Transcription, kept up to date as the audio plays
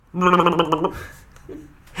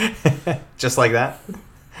Just like that.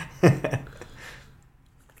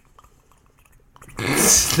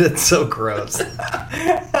 That's so gross. We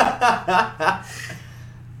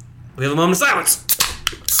have a moment of silence.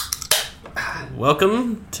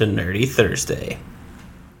 Welcome to Nerdy Thursday.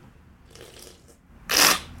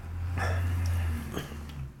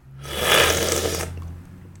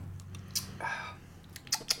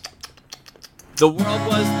 The world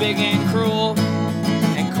was big and cruel,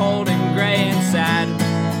 and cold and gray and sad.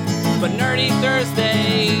 But Nerdy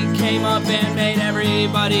Thursday came up and made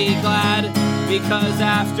everybody glad. Because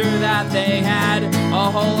after that they had a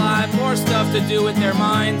whole lot more stuff to do with their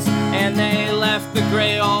minds. And they left the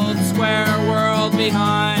gray old square world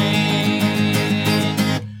behind.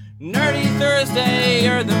 Nerdy Thursday,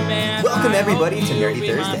 you're the man. Welcome everybody to Nerdy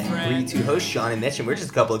Thursday. We're your two hosts, Sean and Mitch, and we're just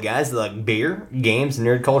a couple of guys that like beer, games, and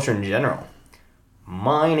nerd culture in general.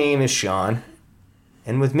 My name is Sean,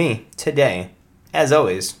 and with me today, as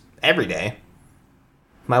always, every day,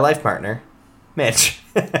 my life partner, Mitch.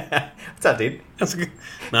 What's up, dude? That's good.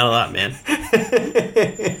 Not a lot, man.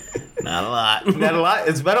 Not a lot. Not a lot?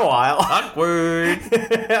 It's been a while. Awkward.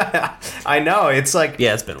 I know, it's like...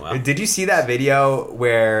 Yeah, it's been a while. Did you see that video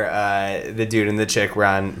where the dude and the chick were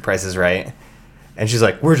on Price is Right? And she's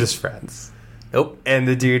like, we're just friends. Nope. And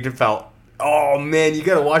the dude felt... Oh, man, you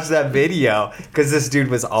gotta watch that video. Because this dude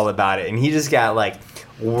was all about it. And he just got, like,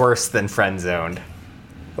 worse than friend-zoned.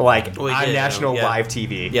 Like, on national live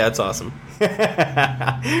TV. Yeah, it's awesome.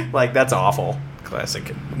 Like, that's awful.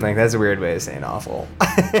 Classic. Like, that's a weird way of saying awful.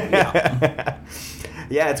 Yeah.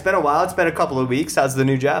 Yeah, it's been a while. It's been a couple of weeks. How's the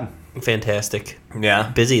new job? Fantastic. Yeah.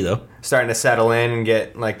 Busy, though. Starting to settle in and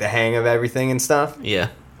get, like, the hang of everything and stuff? Yeah.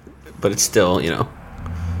 But it's still,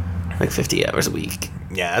 like 50 hours a week.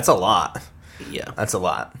 Yeah, that's a lot. Yeah. That's a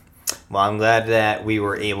lot. Well, I'm glad that we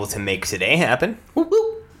were able to make today happen.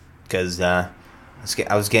 Because I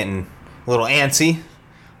was getting a little antsy.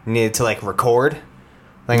 Needed to, like, record.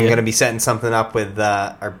 I think I'm going to be setting something up with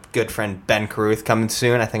our good friend Ben Caruth coming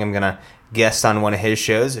soon. I think I'm going to guest on one of his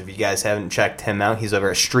shows. If you guys haven't checked him out, he's over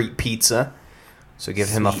at Street Pizza. So give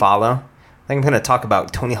him a follow. I think I'm going to talk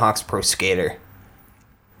about Tony Hawk's Pro Skater.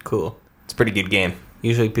 Cool. It's a pretty good game.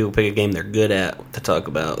 Usually people pick a game they're good at to talk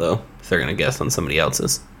about, though, if they're going to guest on somebody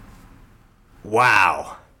else's.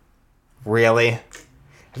 Wow. Really?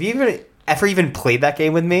 Have you ever even played that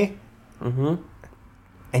game with me? Mm-hmm.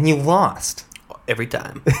 And you lost. Every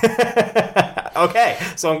time. Okay,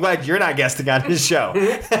 so I'm glad you're not guesting on his show.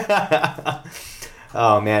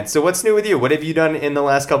 Oh, man. So what's new with you? What have you done in the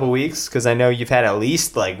last couple weeks? Because I know you've had at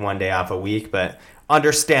least, like, one day off a week, but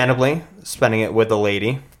understandably, spending it with a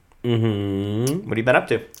lady. Mm-hmm. What have you been up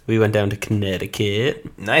to? We went down to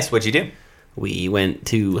Connecticut. Nice. What'd you do? We went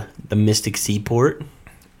to the Mystic Seaport.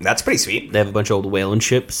 That's pretty sweet. They have a bunch of old whaling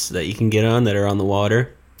ships that you can get on that are on the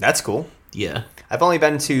water. That's cool. Yeah. I've only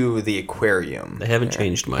been to the aquarium. They haven't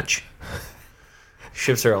changed much.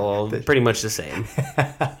 Ships are all pretty much the same.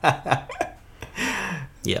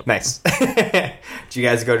 Yep. Nice. Did you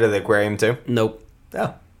guys go to the aquarium too? Nope.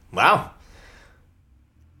 Oh, wow.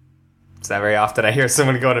 It's not very often I hear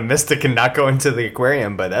someone go to Mystic and not go into the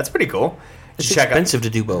aquarium, but that's pretty cool. It's expensive to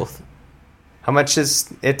do both. How much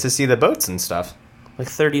is it to see the boats and stuff? Like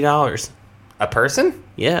 $30. A person?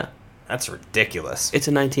 Yeah. That's ridiculous. It's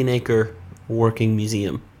a 19-acre working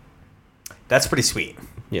museum. That's pretty sweet.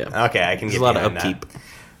 Yeah. Okay, I can There's get a lot of behind upkeep. that.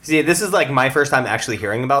 See, this is like my first time actually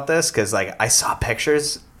hearing about this because like I saw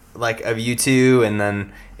pictures like of you two and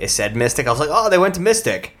then it said Mystic. I was like, oh, they went to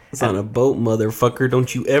Mystic. It's on a boat, motherfucker.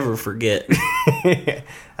 Don't you ever forget.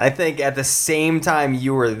 I think at the same time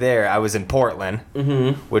you were there, I was in Portland,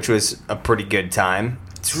 which was a pretty good time.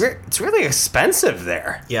 It's really expensive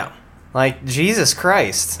there. Yeah. Like, Jesus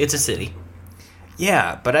Christ. It's a city.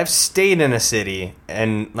 Yeah, but I've stayed in a city,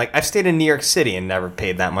 and, like, I've stayed in New York City and never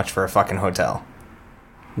paid that much for a fucking hotel.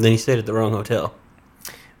 Then you stayed at the wrong hotel.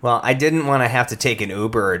 Well, I didn't want to have to take an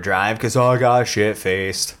Uber or drive, because, oh, I got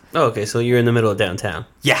shit-faced. Oh, okay, so you're in the middle of downtown.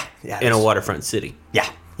 Yeah. In a waterfront city.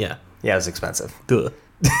 Yeah. Yeah. Yeah, it was expensive. Duh.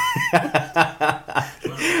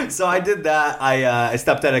 So I did that. I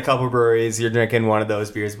stopped at a couple breweries. You're drinking one of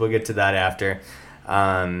those beers. We'll get to that after.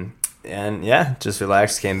 And yeah, just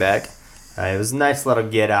relaxed. Came back. It was a nice little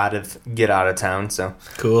get out of town. So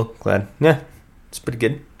Cool. glad. Yeah, it's pretty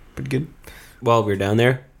good. Pretty good. While we were down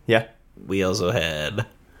there, Yeah. we also had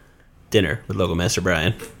dinner with Local Master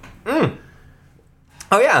Brian.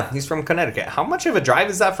 Oh yeah, he's from Connecticut. How much of a drive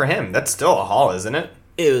is that for him? That's still a haul, isn't it?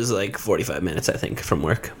 It was like 45 minutes, I think, from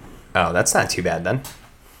work. Oh, that's not too bad then.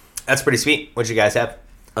 That's pretty sweet. What'd you guys have?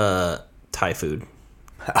 Thai food.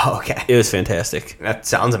 Oh, okay. It was fantastic. That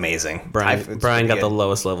sounds amazing. Brian got the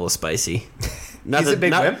lowest level of spicy. He's a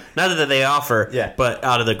big wimp? Not that they offer, Yeah. but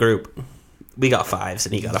out of the group, we got 5s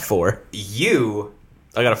and he got a 4. You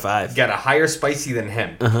I got a 5. got a higher spicy than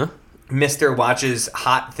him. Uh-huh. Mr. watches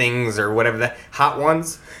hot things or whatever the hot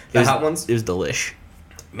ones. Hot ones. It was delish.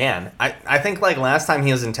 Man, I think like last time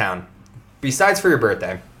he was in town, besides for your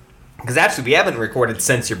birthday, because actually we haven't recorded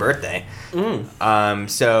since your birthday.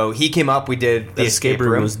 So he came up, we did the escape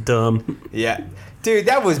room. Was dumb. Yeah. Dude,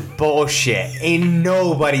 that was bullshit. Ain't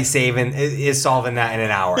nobody is solving that in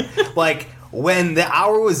an hour. Like, when the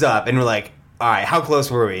hour was up and we're like, all right, how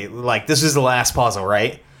close were we? Like, this was the last puzzle,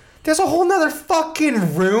 right? There's a whole nother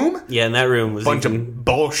fucking room? Yeah, and that room was Bunch of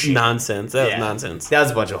bullshit. nonsense. That was nonsense. That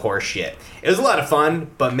was a bunch of horse shit. It was a lot of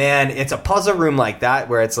fun, but man, it's a puzzle room like that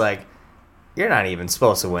where it's like, you're not even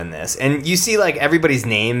supposed to win this. And you see, like, everybody's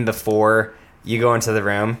name before you go into the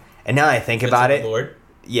room. And now that I think about it, Lord?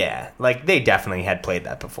 yeah, like, they definitely had played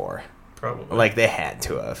that before. Probably. Like, they had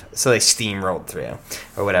to have. So they steamrolled through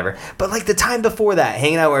or whatever. But, like, the time before that,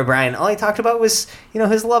 hanging out with Brian, all he talked about was,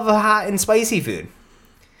 his love of hot and spicy food.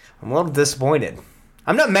 I'm a little disappointed.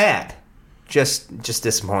 I'm not mad. Just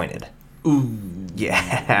disappointed. Ooh.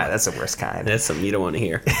 Yeah, that's the worst kind. That's something you don't want to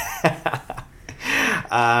hear.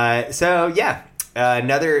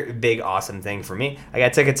 Another big awesome thing for me. I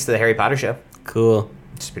got tickets to the Harry Potter show. Cool.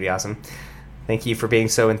 Which is pretty awesome. Thank you for being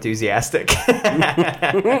so enthusiastic.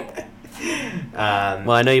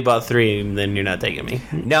 Well, I know you bought 3, and then you're not taking me.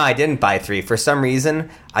 No, I didn't buy 3. For some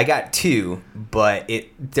reason, I got 2, but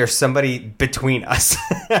there's somebody between us.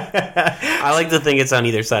 I like to think it's on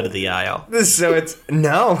either side of the aisle. So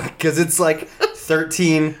because it's like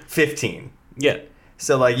 13, 15. Yeah.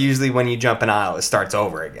 So like usually when you jump an aisle, it starts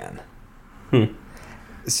over again.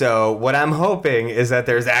 So what I'm hoping is that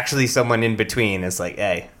there's actually someone in between. It's like,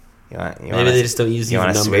 hey, maybe they just don't use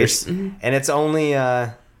even numbers. Switch? And it's only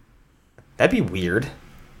that'd be weird.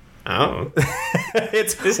 Oh.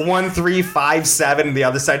 It's 1, 3, 5, 7. The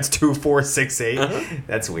other side's 2, 4, 6, 8.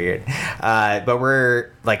 That's weird. But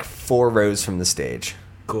we're like 4 rows from the stage.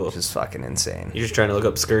 Cool. Which is fucking insane. You're just trying to look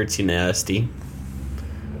up skirts, you nasty.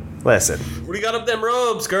 Listen. What do you got up them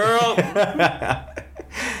robes, girl?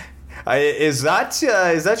 Is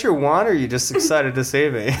that your want, or are you just excited to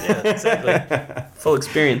save me? Yeah, exactly. Full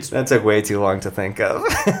experience. That took way too long to think of.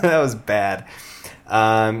 That was bad.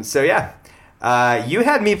 You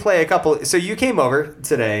had me play a couple. So you came over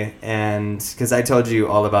today, and because I told you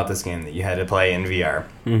all about this game that you had to play in VR.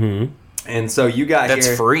 Mm-hmm. And so you got That's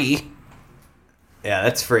here. free. Yeah,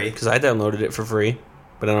 that's free. Because I downloaded it for free,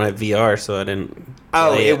 but I don't have VR, so I didn't.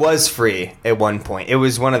 Oh, it was free at one point. It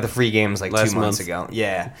was one of the free games like Last 2 months month. ago.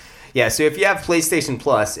 Yeah. Yeah, so if you have PlayStation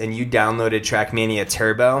Plus and you downloaded Trackmania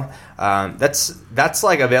Turbo, that's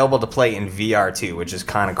like available to play in VR too, which is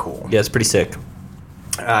kind of cool. Yeah, it's pretty sick.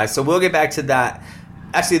 So we'll get back to that.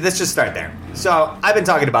 Actually, let's just start there. So I've been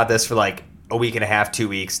talking about this for like a week and a half, 2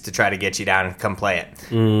 weeks to try to get you down and come play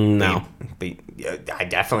it. No. But I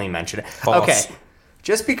definitely mentioned it. False. Okay.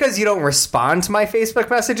 Just because you don't respond to my Facebook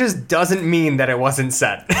messages doesn't mean that it wasn't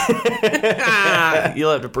sent.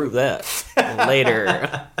 You'll have to prove that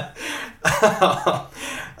later.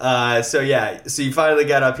 So you finally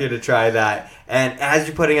got up here to try that. And as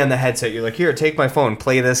you're putting on the headset, you're like, here, take my phone,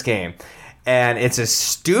 play this game. And it's a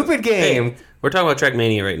stupid game. Hey, we're talking about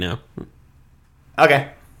Trackmania right now. Okay.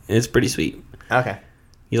 It's pretty sweet. Okay.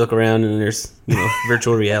 You look around and there's,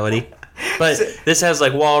 virtual reality. But this has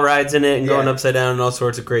like wall rides in it and going upside down and all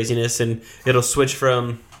sorts of craziness, and it'll switch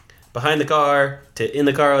from behind the car to in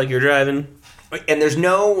the car like you're driving. And there's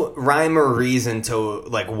no rhyme or reason to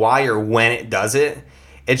like why or when it does it.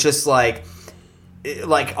 It's just like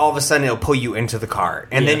all of a sudden it'll pull you into the car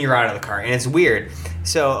and then you're out of the car, and it's weird.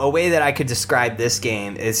 So a way that I could describe this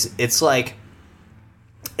game is it's like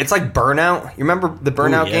Burnout. You remember the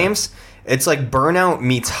Burnout games? It's like Burnout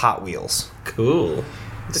meets Hot Wheels. Cool.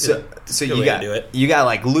 So you got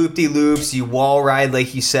like loop-de-loops, you wall ride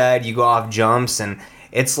like you said, you go off jumps, and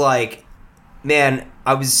it's like, man,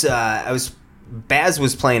 Baz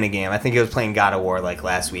was playing a game. I think he was playing God of War like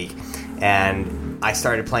last week, and I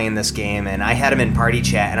started playing this game, and I had him in party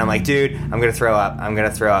chat, and I'm like, dude, I'm gonna throw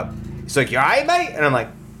up. He's like, you alright, mate? And I'm like,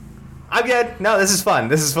 I'm good. No, this is fun.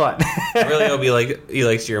 I really hope he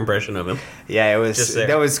likes your impression of him. Yeah,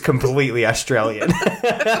 that was completely Australian.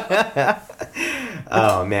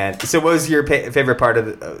 Oh man! So, what was your favorite part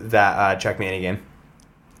of that Trackmania game?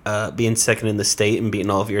 Being second in the state and beating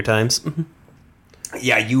all of your times.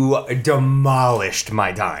 Yeah, you demolished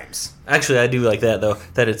my times. Actually, I do like that though.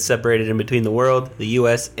 That it's separated in between the world, the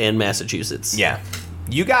U.S., and Massachusetts. Yeah,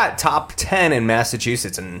 you got top 10 in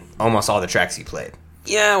Massachusetts in almost all the tracks you played.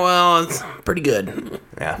 Yeah, well, it's pretty good.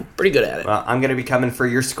 Yeah. Pretty good at it. Well, I'm going to be coming for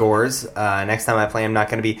your scores. Next time I play, I'm not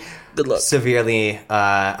going to be Good luck. severely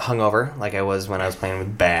hungover like I was when I was playing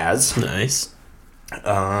with Baz. Nice.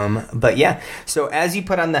 But yeah, so as you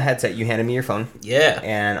put on the headset, you handed me your phone. Yeah.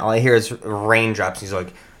 And all I hear is raindrops. He's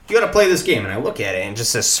like, you got to play this game. And I look at it and it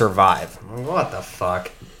just says survive. I'm like, what the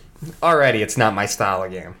fuck? Already, it's not my style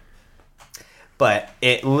of game. But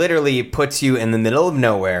it literally puts you in the middle of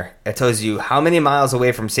nowhere. It tells you how many miles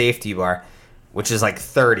away from safety you are, which is like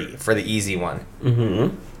 30 for the easy one.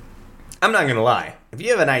 Mm-hmm. I'm not going to lie. If you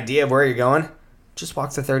have an idea of where you're going, just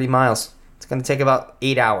walk the 30 miles. It's going to take about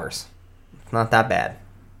 8 hours. Not that bad.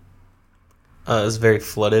 It was very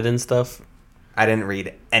flooded and stuff. I didn't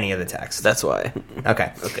read any of the text. That's why.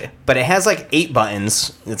 Okay. Okay. But it has like 8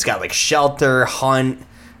 buttons. It's got like shelter, hunt,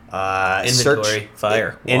 Inventory, search,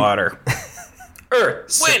 fire, water,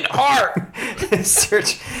 earth, wind, heart.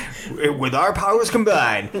 search. With our powers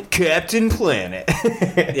combined, Captain Planet.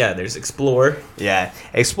 Yeah, there's explore. Yeah,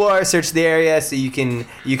 explore, search the area so you can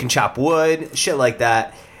chop wood, shit like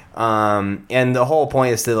that. And the whole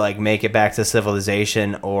point is to like make it back to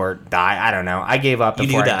civilization or die. I don't know. I gave up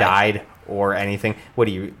before I died or anything. What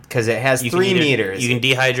do you? Because it has 3 meters. You can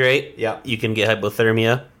dehydrate. Yep. You can get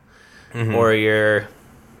hypothermia, or your, I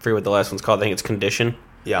forget what the last one's called. I think it's condition.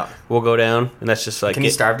 Yeah. Will go down, and that's just like Can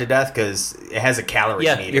you starve to death? Because it has a calorie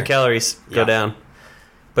meter. your calories go down.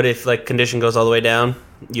 But if like condition goes all the way down,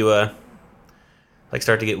 you like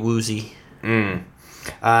start to get woozy. Keeping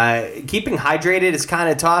hydrated is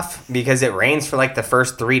kind of tough because it rains for like the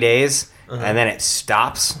first 3 days and then it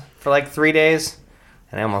stops for like 3 days,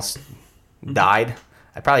 and I almost died.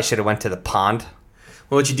 I probably should have went to the pond.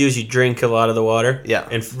 Well, what you do is you drink a lot of the water, Yeah.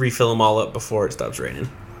 and refill them all up before it stops raining.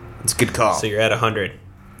 It's a good call. So you're at 100.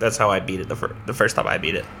 That's how I beat it the first time I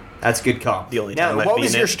beat it. That's a good call. The only now, time I've what was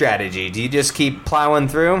beaten your it. strategy? Do you just keep plowing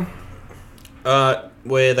through?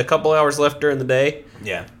 With a couple hours left during the day,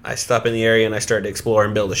 Yeah. I stop in the area and I start to explore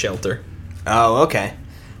and build a shelter. Oh, okay.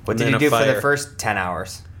 What did then you a do for fire. the first 10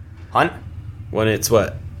 hours? Hunt? When it's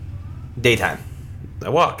what? Daytime. I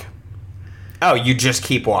walk. Oh, you just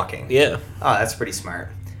keep walking. Yeah. Oh, that's pretty smart.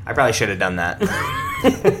 I probably should have done that.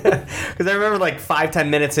 Because I remember like 5-10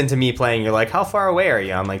 minutes into me playing, you're like, how far away are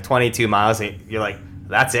you? I'm like 22 miles. And you're like,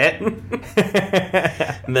 that's it?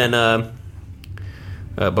 And then,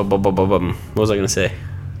 what was I going to say?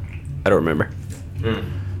 I don't remember.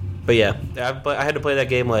 But yeah, I had to play that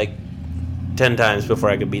game like 10 times before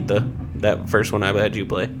I could beat that first one I had you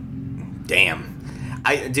play. Damn.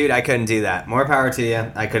 Dude, I couldn't do that. More power to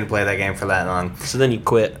you. I couldn't play that game for that long. So then you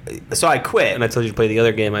quit, So I quit. and I told you to play the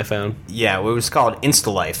other game I found. Yeah, it was called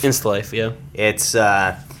InstaLife. Instalife, yeah. It's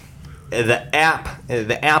the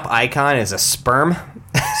app icon is a sperm.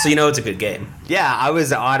 So you know it's a good game. Yeah, I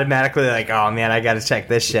was automatically like, oh man, I got to check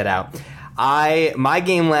this shit out. My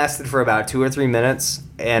game lasted for about 2 or 3 minutes,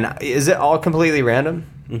 and is it all completely random?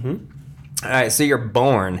 Mm-hmm. All right, so you're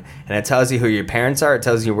born, and it tells you who your parents are. It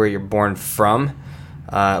tells you where you're born from,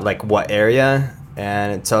 like what area,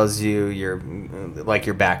 and it tells you your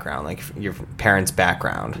background, like your parents'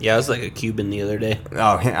 background. Yeah, I was like a Cuban the other day.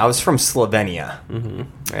 Oh, I was from Slovenia.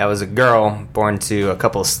 Mm-hmm. I was a girl born to a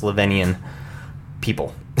couple of Slovenian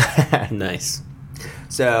people. Nice.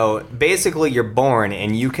 So basically, you're born,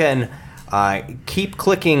 and you can keep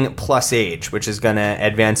clicking plus age, which is going to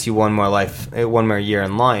advance you one more year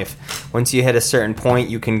in life. Once you hit a certain point,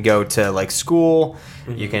 you can go to like school.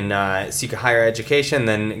 You can seek a higher education,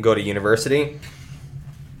 then go to university.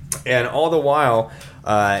 And all the while,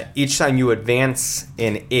 each time you advance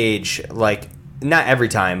in age, like not every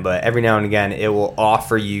time, but every now and again, it will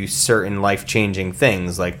offer you certain life-changing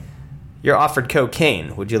things, like you're offered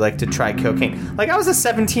cocaine. Would you like to try cocaine? Like, I was a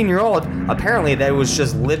 17-year-old, apparently, that was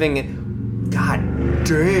just living in... God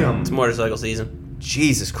damn. It's motorcycle season.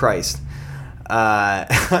 Jesus Christ.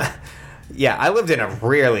 Yeah, I lived in a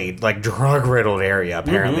really, like, drug-riddled area,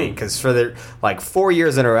 apparently, because for the, like, 4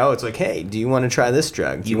 years in a row, it's like, hey, do you want to try this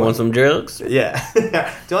drug? You want some drugs? Yeah.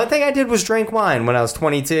 The only thing I did was drink wine when I was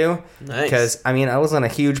 22. Nice. Because, I mean, I wasn't a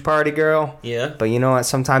huge party girl. Yeah. But you know what?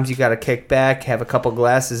 Sometimes you got to kick back, have a couple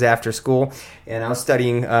glasses after school. And I was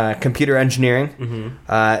studying computer engineering.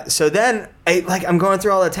 Mm-hmm. So then, I'm going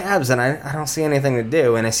through all the tabs, and I don't see anything to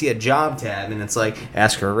do. And I see a job tab, and it's like,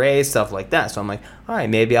 ask for a raise, stuff like that. So I'm like, all right,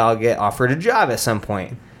 maybe I'll get offered a job at some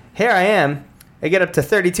point. Here I am. I get up to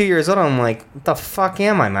 32 years old, and I'm like, what the fuck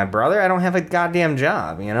am I, my brother? I don't have a goddamn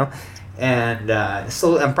job, you know? And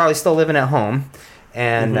I'm probably still living at home.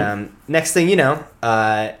 And next thing you know,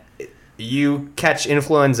 you catch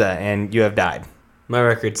influenza, and you have died. My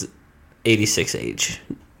record's 86 age.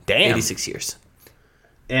 Damn. 86 years.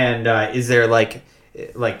 And is there, like,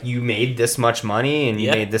 like you made this much money and you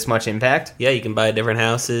Yeah. made this much impact. Yeah, you can buy different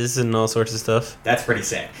houses and all sorts of stuff. That's pretty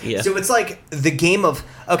sick. Yeah. So it's like the game of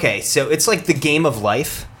so it's like the game of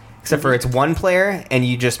life, except for it's one player and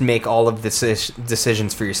you just make all of the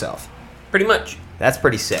decisions for yourself. Pretty much. That's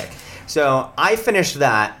pretty sick. So I finished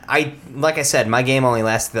that. Like I said, my game only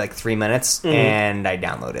lasted like 3 minutes, and I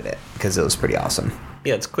downloaded it because it was pretty awesome.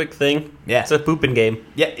 Yeah, it's a quick thing. Yeah. It's a pooping game.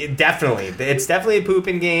 Yeah, definitely. It's definitely a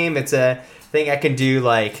pooping game. It's a thing I can do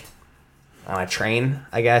like on a train,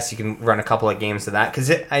 I guess. You can run a couple of games of that.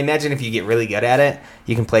 Because I imagine if you get really good at it,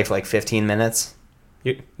 you can play for like 15 minutes.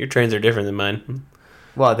 Your trains are different than mine.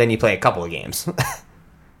 Well, then you play a couple of games.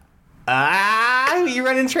 Who you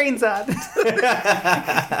running trains on?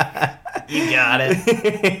 You got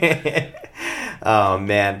it. Oh,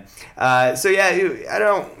 man. So, yeah, I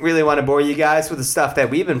don't really want to bore you guys with the stuff that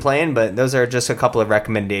we've been playing, but those are just a couple of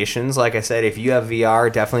recommendations. Like I said, if you have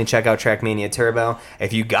VR, definitely check out Trackmania Turbo.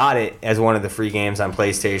 If you got it as one of the free games on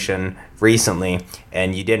PlayStation recently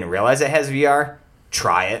and you didn't realize it has VR,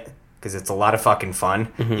 try it because it's a lot of fucking fun.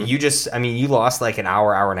 Mm-hmm. You lost like an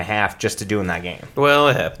hour and a half just to doing that game. Well,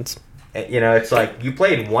 it happens. It's like you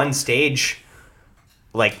played one stage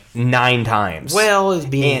like 9 times. Well, it's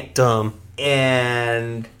being dumb.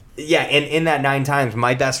 And yeah, and in that 9 times,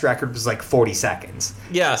 my best record was like 40 seconds.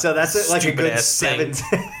 Yeah. So that's like a good 7.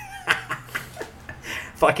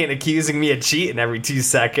 Fucking accusing me of cheating every 2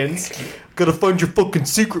 seconds. Gotta find your fucking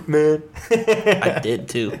secret, man. I did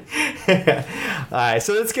too. Alright,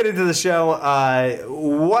 so let's get into the show.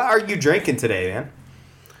 What are you drinking today, man?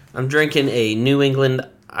 I'm drinking a New England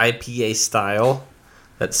IPA style.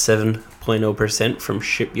 That's 7.0% from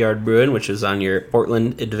Shipyard Brewing, which is on your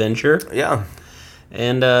Portland adventure. Yeah.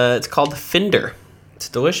 And it's called Finder. It's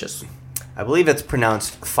delicious. I believe it's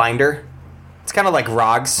pronounced Finder. It's kind of like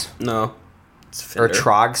Rogs. No. It's Finder. Or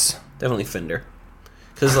Trogs. Definitely Finder.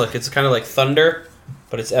 Because look, it's kind of like Thunder,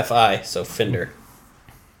 but it's F-I, so Finder.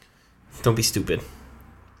 Don't be stupid.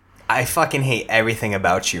 I fucking hate everything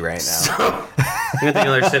about you right now. I'm going to take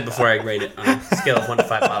another sip before I rate it on a scale of 1 to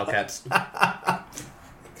 5 bottle caps.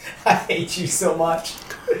 I hate you so much.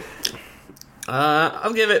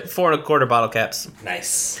 I'll give it 4 1/4 bottle caps.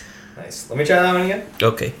 Nice. Let me try that one again.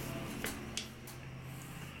 Okay.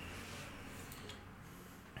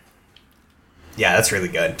 Yeah, that's really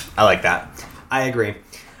good. I like that. I agree.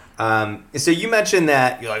 So you mentioned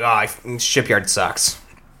that you're like, Shipyard sucks.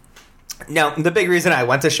 Now, the big reason I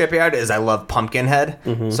went to Shipyard is I love Pumpkinhead,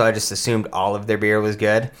 so I just assumed all of their beer was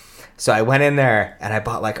good. So I went in there and I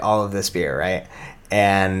bought like all of this beer, right?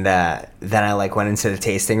 And then I like went into the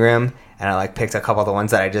tasting room and I like picked a couple of the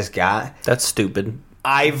ones that I just got. That's stupid.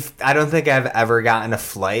 I don't think I've ever gotten a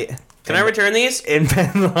flight. Can I return these? And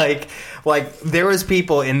been like there was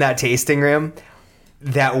people in that tasting room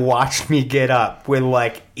that watched me get up when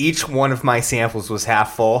like each one of my samples was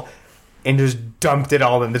half full and just dumped it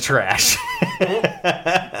all in the trash.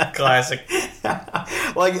 Classic.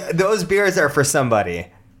 Like those beers are for somebody,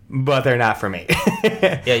 but they're not for me.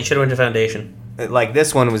 Yeah, you should have went to Foundation. Like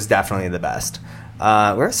this one was definitely the best.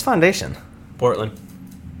 Where's Foundation? Portland.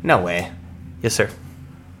 No way. Yes, sir.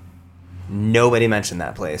 Nobody mentioned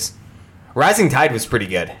that place. Rising Tide was pretty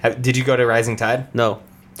good. Did you go to Rising Tide? No.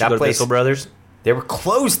 Did That you go to place- Bissell Brothers? They were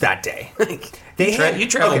closed that day. You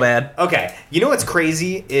travel bad. Okay. You know what's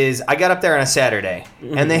crazy is I got up there on a Saturday,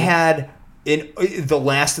 and they had the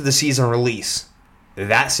last of the season release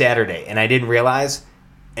that Saturday, and I didn't realize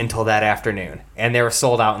until that afternoon. And they were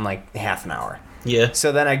sold out in like half an hour. Yeah.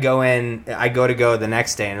 So then I go the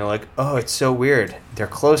next day, and they're like, oh, it's so weird. They're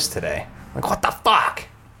closed today. I'm like, what the fuck?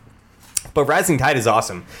 But Rising Tide is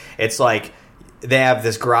awesome. It's like they have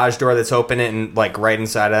this garage door that's open, and like right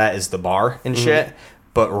inside of that is the bar and shit.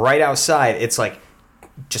 But right outside, it's like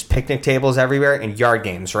just picnic tables everywhere and yard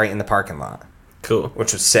games right in the parking lot, Cool.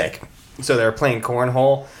 which was sick. So they were playing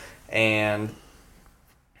cornhole and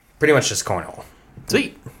pretty much just cornhole.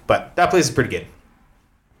 Sweet. But that place is pretty good.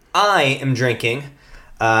 I'm drinking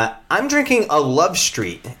a Love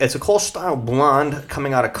Street. It's a Kolsch style blonde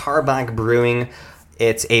coming out of Carbach Brewing.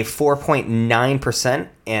 It's a 4.9%,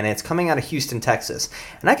 and it's coming out of Houston, Texas.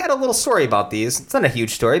 And I got a little story about these. It's not a huge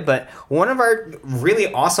story, but one of our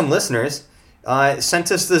really awesome listeners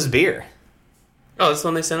sent us this beer. Oh, that's the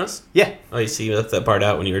one they sent us? Yeah. Oh, you see, you left that part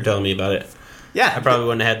out when you were telling me about it. Yeah. I probably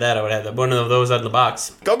wouldn't have had that. I would have had one of those out of the box.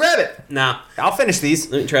 Go grab it. Nah. I'll finish these.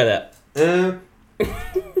 Let me try that.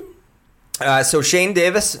 So Shane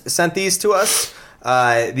Davis sent these to us.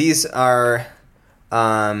 These are...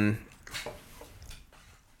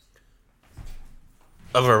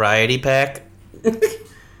 A variety pack.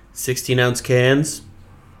 16-ounce cans.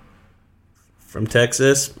 From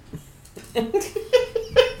Texas.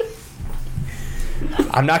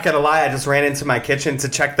 I'm not gonna lie, I just ran into my kitchen to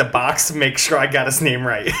check the box to make sure I got his name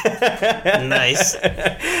right. Nice.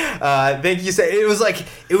 Thank you.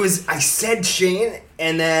 I said Shane,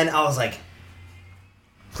 and then I was like,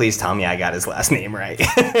 please tell me I got his last name right.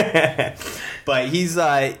 But he's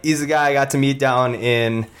a guy I got to meet down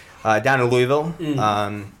in Louisville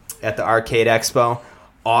at the Arcade Expo.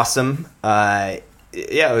 Awesome.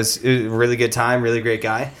 It was a really good time, really great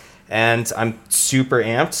guy. And I'm super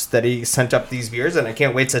amped that he sent up these beers, and I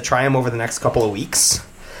can't wait to try them over the next couple of weeks.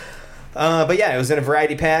 But yeah, it was in a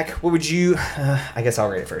variety pack. What would you... I guess I'll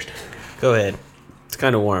rate it first. Go ahead. It's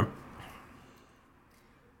kind of warm.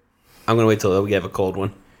 I'm going to wait till we have a cold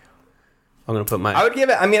one. I'm going to put my... I would give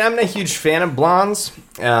it... I mean, I'm not a huge fan of blondes.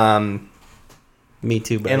 Me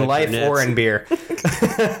too, but in life or in beer.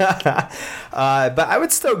 But I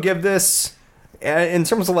would still give this... In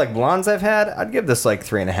terms of like blondes I've had, I'd give this like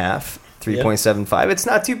 3.5, 3.75. It's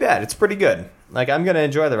not too bad. It's pretty good. Like, I'm going to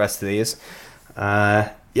enjoy the rest of these.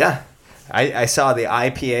 Yeah. I saw the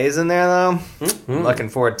IPAs in there, though. Mm-hmm. Looking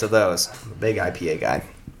forward to those. I'm a big IPA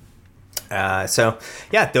guy. So,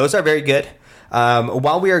 yeah, those are very good.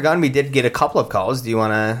 While we are gone, we did get a couple of calls. Do you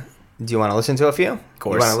want to listen to a few? Of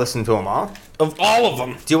course. You want to listen to them all? Of all of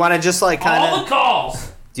them. Do you want to just like kind of... All the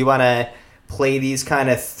calls. Do you want to play these kind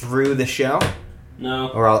of through the show? No.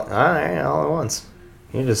 Or all right, all at once.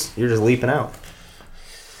 You're just leaping out.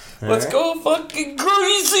 Let's go fucking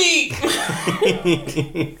crazy!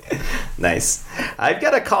 Nice. I've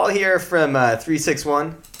got a call here from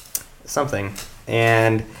 361 something,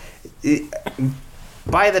 and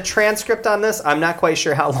by the transcript on this, I'm not quite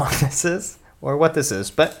sure how long this is or what this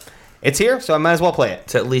is, but it's here, so I might as well play it.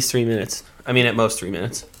 It's at least 3 minutes. I mean, at most 3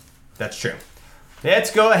 minutes. That's true.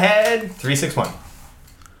 Let's go ahead. 361.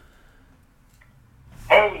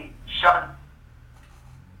 Hey, Sean.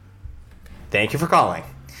 Thank you for calling.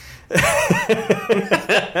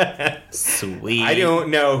 Sweet. I don't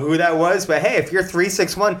know who that was, but hey, if you're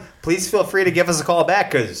 361, please feel free to give us a call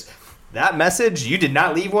back, because that message, you did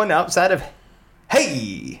not leave one outside of,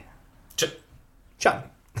 hey, Sean.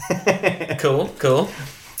 Cool. All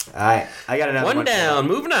right, I got another one. One down,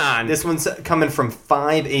 moving on. This one's coming from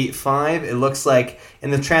 585. It looks like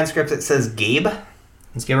in the transcript it says Gabe.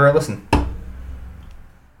 Let's give her a listen.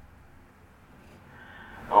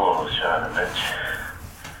 Hello, Sean and Mitch.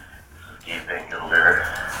 This is Gabe Engler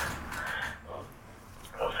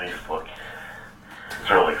on Facebook. It's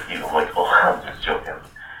really like Stephen Michael. I'm just joking.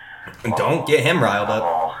 Don't get him riled up.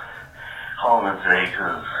 I'm calling in today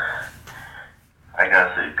because I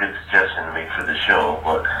got a good suggestion to make for the show,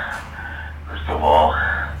 but first of all,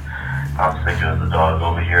 I'm sick of the dog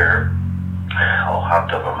over here all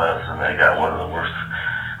hopped up on medicine. I got one of the worst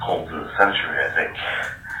colds of the century, I think.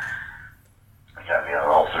 Got me on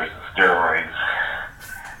all sorts of steroids.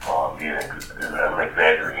 I'm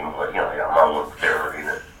exaggerating, but I'm on one steroid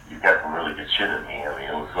and you got some really good shit in me. I mean,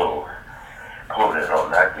 it was so cold it all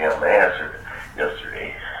knocked me on my ass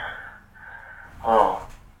yesterday. Oh,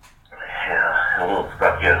 yeah, I'm a little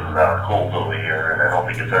stuck getting cold over here, and I don't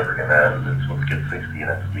think it's ever gonna end. It's supposed to get 60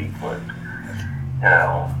 next week, but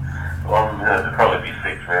well, I'm gonna probably be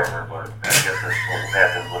sick forever, but I guess that's what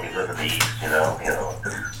happens when you live in the East,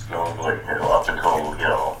 like, up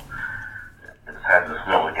until, it's had to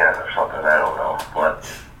snow again or something, I don't know, but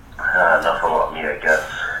enough about me, I guess.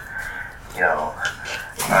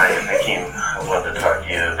 I wanted to talk to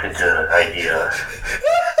you, pitch an idea.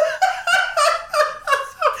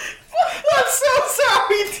 I'm so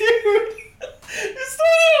sorry, dude. It's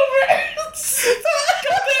not over.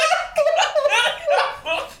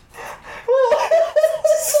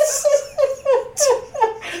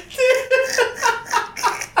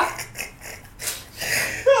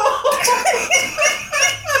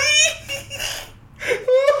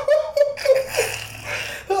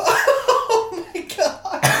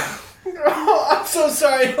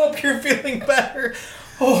 Sorry, I hope you're feeling better.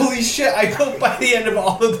 Holy shit, I hope by the end of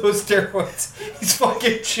all of those steroids, he's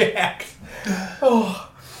fucking jacked. Oh.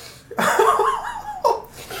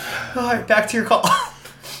 Alright, back to your call.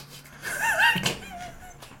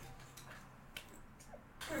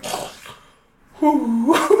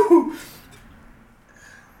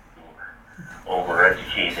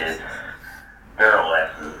 Overeducated barrel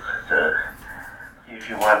asses to see if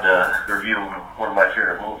you wanted to review one of my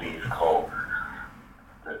favorite movies called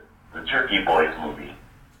the Jerky Boys movie.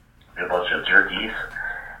 A bunch of jerkies.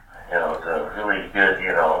 It's a really good,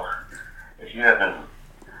 if you haven't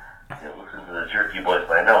listened to the Jerky Boys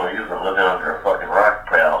by now, you've been living under a fucking rock,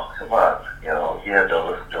 pal. Come on. You have to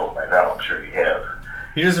listen to them by now. I'm sure you have.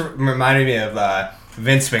 He just reminded me of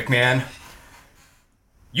Vince McMahon.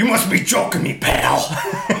 You must be joking me, pal.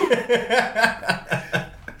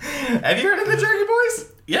 Have you heard of the Jerky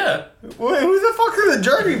Boys? Yeah. Who the fuck are the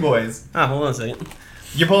Jerky Boys? Ah, hold on a second.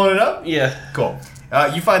 You pulling it up? Yeah. Cool.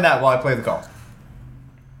 You find that while I play the call.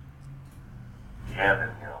 Yeah, then,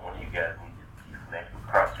 when you guys need to smack them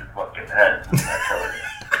across your fucking head, I'm not telling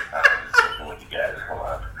you. When you guys come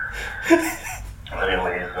on. But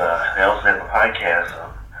anyways, they also have a podcast.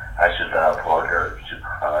 I should plug her.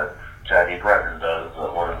 Johnny Brennan does,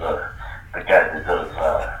 one of the guys that does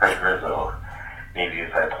Frank Rizzo. Maybe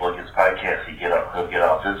if I plug his podcast, he'll get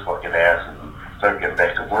off his fucking ass and start getting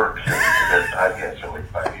back to work. He's been podcast for like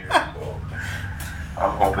 5 years, so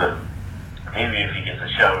I'm hoping maybe if he gets a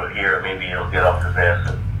shout out here, maybe he'll get off his ass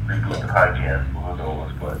and reboot the podcast. Who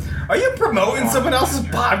knows? But Are you promoting someone else's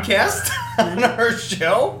podcast on our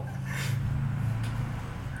show?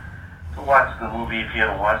 to watch the movie if you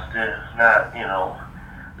haven't watched it. If not,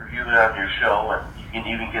 review it on your show, and you can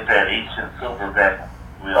even get that Ancient Silverback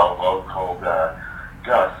we all love called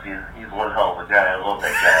Gus. He's one hell of a guy. I love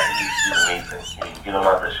that guy. He's amazing. You can get him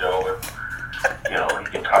on the show, and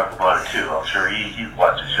he can talk about it too. I'm sure he's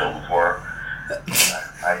watched the show before.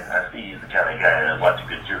 I see he's the kind of guy that watch a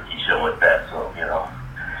good jerky show like that. So you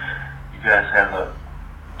guys have a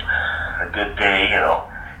good day.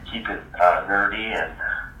 Keep it nerdy, and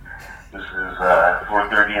this is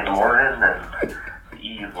 4:30 in the morning, and the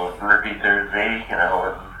eve of Nerdy Thursday. And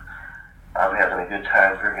I'm having a good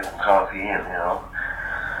time drinking some coffee, and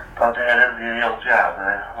about to head into the old job. And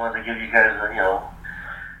I wanted to give you guys a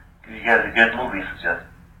good movie suggestion.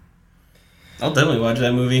 I'll definitely watch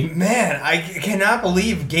that movie. Man, I cannot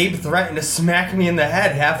believe Gabe threatened to smack me in the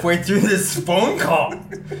head halfway through this phone call.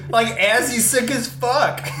 Like, as he's sick as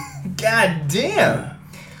fuck. God damn.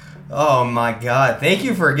 Oh my god. Thank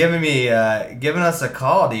you for giving us a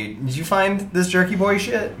call, dude. Did you find this Jerky Boy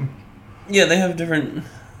shit? Yeah, they have different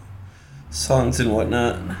songs and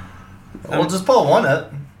whatnot. We'll just pull one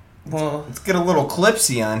up. Well, Let's get a little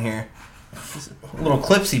clipsy on here. A little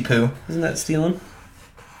clipsy poo. isn't that stealing?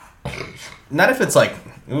 Not if it's like...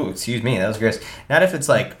 Ooh, excuse me, that was gross. Not if it's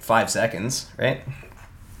like 5 seconds, right?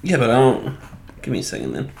 Yeah, but I don't... Give me a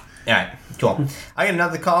second then. Alright, cool. I got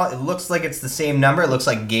another call. It looks like it's the same number. It looks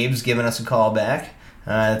like Gabe's giving us a call back.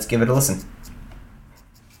 Let's give it a listen.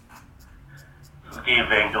 Gabe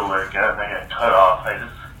Vangler, I got cut off.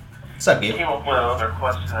 What's up, Gabe? Came up with another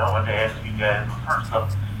question I wanted to ask you guys. First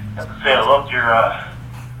up, I have to say I loved your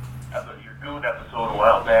Goon episode a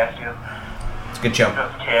while back. It's a good show.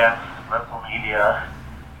 Just Cast, WrestleMania,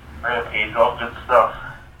 Rampage, all good stuff.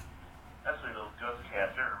 Especially those Ghost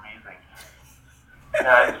Cats, they're amazing. And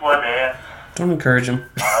I just wanted to ask Don't encourage him.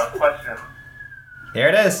 a question. There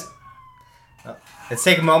it is. Let's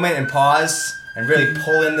take a moment and pause and really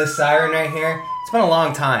pull in this siren right here. It's been a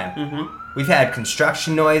long time. Mm-hmm. We've had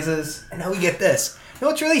construction noises, and now we get this. You know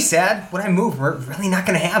what's really sad? When I move, we're really not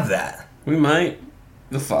going to have that. We might.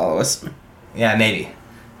 They'll follow us. Yeah, maybe.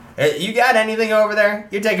 You got anything over there?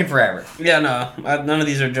 You're taking forever. Yeah, no. None of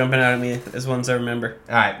these are jumping out at me as ones I remember.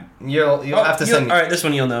 All right, you'll have to send. All right, this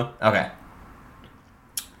one you'll know. Okay.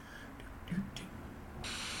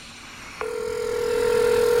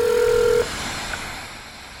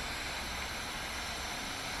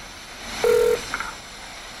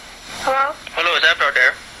 Hello? Hello, is Aptar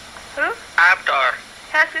there? Who? Aptar.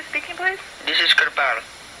 Taxi speaking, please? This is Kirpal.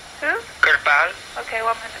 Who? Kirpal? Okay,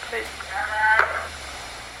 1 minute, please.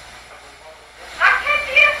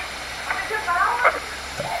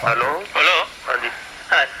 Hello? Hello?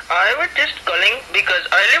 Hi. I was just calling because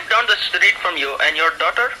I live down the street from you and your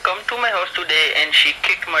daughter come to my house today and she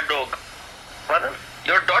kicked my dog. Pardon?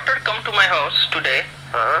 Your daughter come to my house today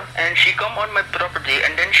and she come on my property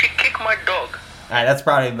and then she kick my dog. All right, that's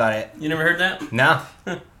probably about it. You never heard that? No.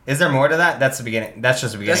 Is there more to that? That's the beginning. That's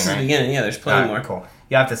just the beginning, That's right? the beginning. Yeah, there's plenty more. Cool.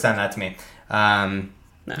 You have to send that to me. No.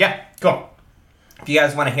 Yeah, cool. If you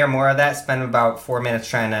guys want to hear more of that, spend about 4 minutes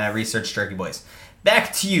trying to research Jerky Boys.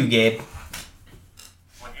 Back to you, Gabe.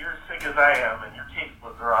 When you're as sick as I am and your taste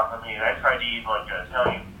buds are off, I tried to eat like an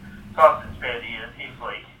Italian sausage patty and it tastes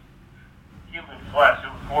like human flesh.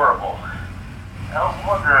 It was horrible. I was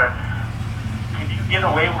wondering, could you get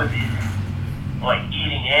away with it, like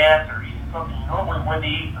eating ass or eating something you normally wouldn't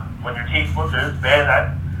eat when your taste buds are this bad?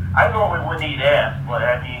 I normally wouldn't eat ass, but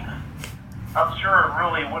I'm sure it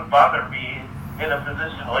really wouldn't bother me in a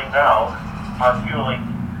position like now. I feel like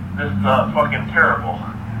this is fucking terrible.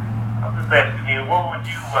 I'm just asking you, what would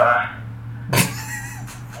you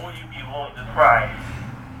be willing to try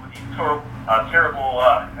with these terrible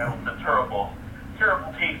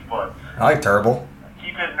taste buds? I like terrible.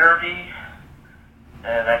 Keep it nerdy,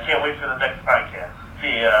 and I can't wait for the next podcast.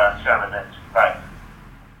 See you, Sean and Mitch. Bye.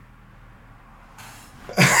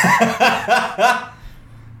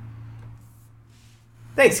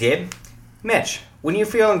 Thanks, Gabe. Mitch, when you're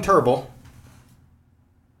feeling terrible,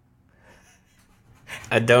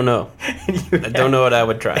 I don't know. I don't know what I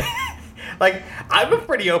would try. like, I'm a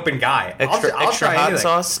pretty open guy. Extra I'll try hot anything.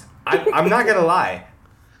 sauce. I'm not gonna lie.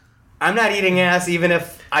 I'm not eating ass even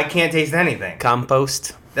if I can't taste anything.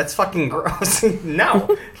 Compost. That's fucking gross.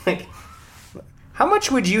 No. Like, how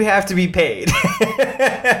much would you have to be paid?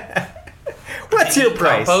 What's your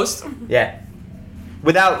price? Compost? Yeah.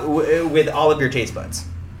 With all of your taste buds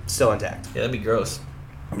still intact. Yeah, that'd be gross.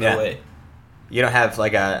 No Yeah. way. You don't have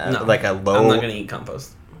like a No. like a low I'm not gonna eat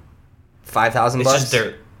compost. $5,000 It's bucks. just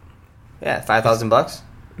dirt. Yeah, $5,000.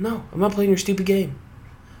 No, I'm not playing your stupid game.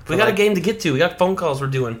 We For got a like- game to get to. We got phone calls we're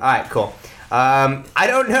doing. All right, cool. I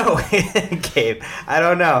don't know, Gabe. I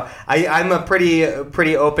don't know. I'm a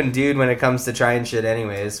pretty open dude when it comes to trying shit,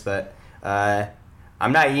 anyways. But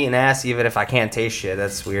I'm not eating ass even if I can't taste shit.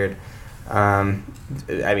 That's weird. I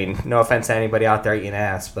mean, no offense to anybody out there eating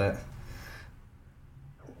ass, but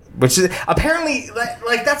which is apparently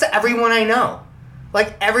like that's everyone I know.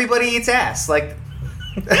 Like everybody eats ass. Like.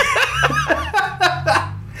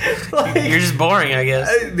 Like, You're just boring, I guess.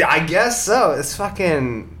 I guess so. It's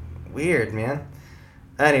fucking weird, man.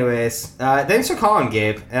 Anyways, thanks for calling,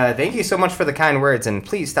 Gabe. Thank you so much for the kind words, and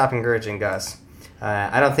please stop encouraging Gus.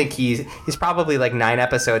 I don't think he's probably like 9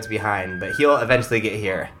 episodes behind, but he'll eventually get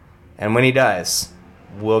here. And when he does,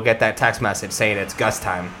 we'll get that text message saying it's Gus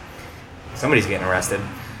time. Somebody's getting arrested.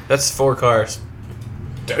 That's 4 cars.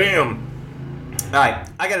 Damn. All right,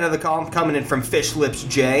 I got another call coming in from Fish Lips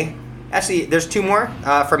J. Actually, there's 2 more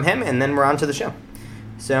from him, and then we're on to the show.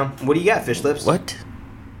 So, what do you got, Fish Lips? What?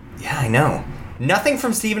 Yeah, I know. Nothing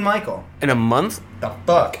from Stephen Michael. In a month? The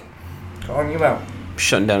fuck? Calling you out.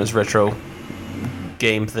 Shutting down his retro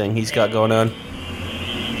game thing he's got going on.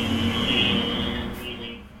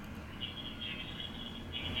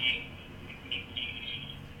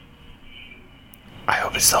 I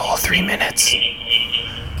hope it's the whole 3 minutes.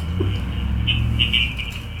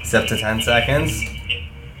 It's up to 10 seconds. 60.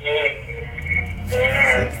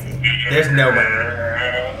 There's no way.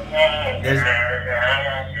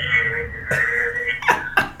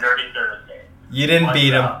 Dirty Thursday. You didn't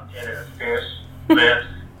beat him. It is Fish Lips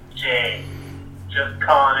J. Just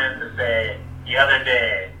calling in to say, the other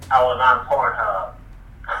day, I was on Pornhub,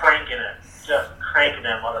 cranking it, just cranking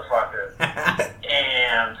that motherfucker.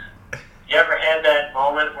 And you ever had that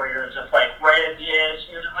moment where you're just like right at the edge,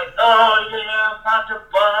 you're just like, oh yeah, I'm about to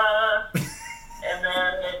bust. And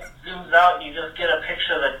then it zooms out and you just get a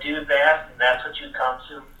picture of the dude's ass and that's what you come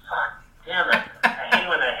to. Fuck, damn it. I hate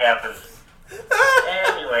when that happens.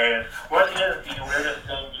 Anyways, what is the weirdest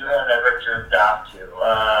thing you have ever jerked off to?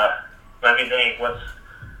 Let me think, what's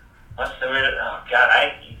the weirdest, oh god,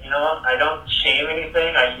 I don't shame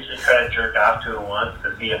anything. I usually try to jerk off to it once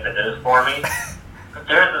to see if it is for me. But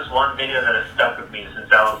there's this one video that has stuck with me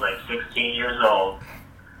since I was like 16 years old,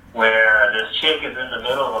 where this chick is in the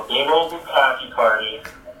middle of a big old bukkake party,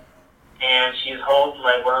 and she's holding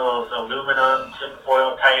like one of those aluminum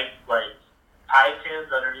tinfoil type like pie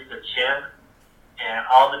tins underneath her chin, and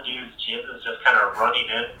all the dude's jizz is just kind of running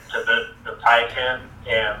into the pie tin,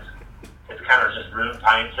 and it's kind of just ruined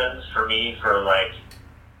pie tins for me for like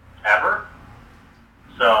ever.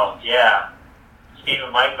 So yeah, Stephen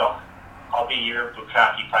Michael, I'll be your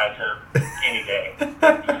bukkake pie tin any day.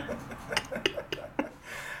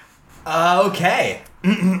 Okay.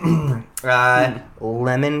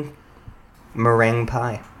 Lemon meringue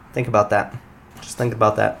pie. Think about that. Just think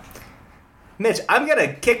about that. Mitch, I'm going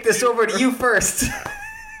to kick this over to you first.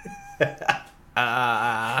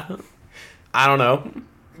 I don't know.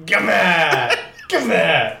 Come on. Come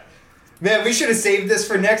on. Man, we should have saved this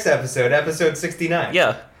for next episode, episode 69.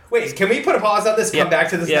 Yeah. Wait, can we put a pause on this? Come back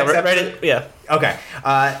to this yeah, next right, episode? yeah. Okay.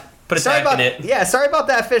 Put it sorry back about in it. Yeah, sorry about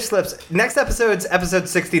that, Fish Lips. Next episode's episode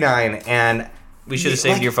 69, and We should have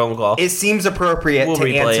saved like, your phone call. it seems appropriate We'll to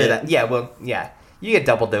replay answer it. that. Yeah, well, yeah. You get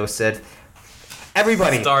double dosed, Sid.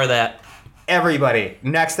 Everybody, Star that. everybody,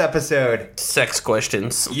 next episode. Sex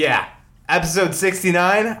questions. Yeah. Episode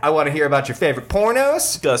 69, I want to hear about your favorite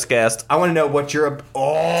pornos. Disgust. I want to know what you're...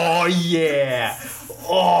 Oh, yeah.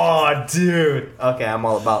 Oh, dude. Okay, I'm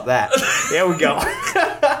all about that. There we go.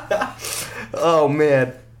 Oh,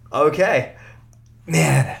 man. Okay.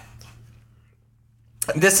 Man.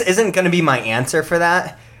 This isn't going to be my answer for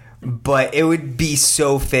that, but it would be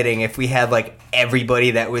so fitting if we had, like,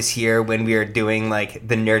 everybody that was here when we were doing, like,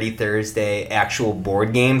 the Nerdy Thursday actual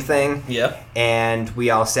board game thing. Yeah. And we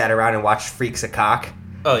all sat around and watched Freaks of Cock.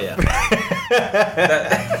 Oh, yeah. I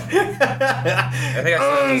think I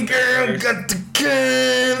saw this Girl, got the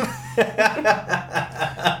gun.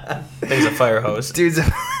 thing's a fire hose. Dude's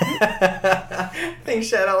thing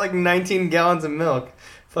shot out like 19 gallons of milk.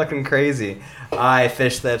 Fucking crazy. Hi,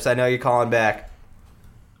 Fish Lips. I know you're calling back.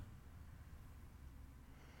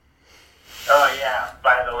 Oh yeah,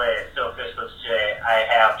 by the way, it's still Fishless J. I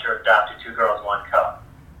have jerked off to 2 girls, 1 cup.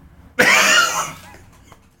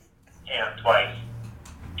 And twice.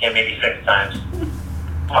 Okay, maybe 6 times.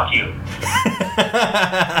 Fuck you. You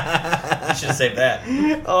should have saved that.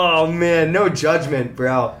 Oh man, no judgment,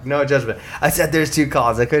 bro. No judgment. I said there's 2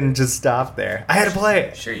 calls. I couldn't just stop there. I had to play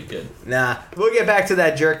it. Sure you could. Nah, we'll get back to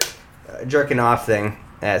that jerking off thing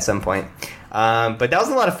at some point. But that was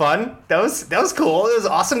a lot of fun. That was cool. It was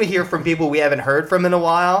awesome to hear from people we haven't heard from in a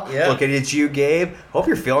while. Yeah. Looking at you, Gabe. Hope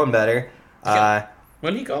you're feeling better.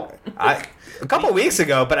 When did he call? A couple weeks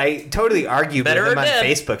ago, but I totally argued Better with him or on dead.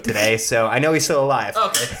 Facebook today, so I know he's still alive.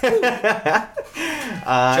 Okay.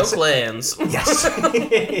 Joke lands. Yes.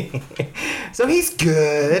 So he's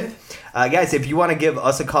good. Guys, if you want to give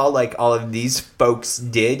us a call like all of these folks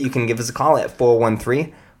did, you can give us a call at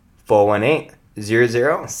 413-418-0076.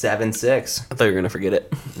 I thought you were going to forget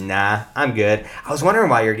it. Nah, I'm good. I was wondering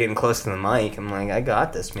why you're getting close to the mic. I'm like, I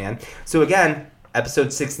got this, man. So again,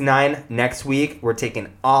 episode 69 next week. We're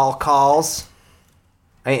taking all calls.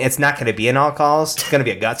 I mean, it's not going to be an all calls. It's going to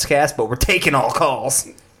be a Guts cast, but we're taking all calls.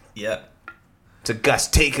 Yeah. It's a Gus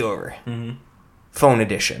takeover. Mm-hmm. Phone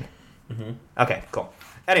edition. Mm-hmm. Okay, cool.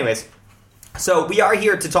 Anyways, so we are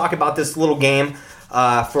here to talk about this little game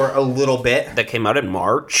for a little bit. That came out in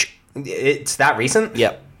March. It's that recent?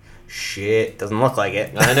 Yep. Shit, doesn't look like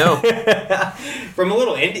it. I know. From a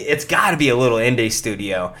little indie, it's got to be a little indie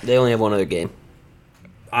studio. They only have one other game.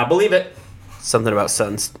 I believe it. Something about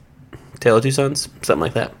Sons. Tale of Two Sons? Something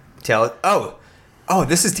like that. Oh,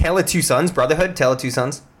 this is Tale of Two Sons, Brotherhood, Tale of Two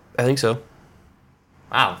Sons. I think so.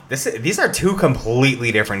 Wow, these are 2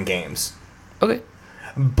 completely different games, Okay.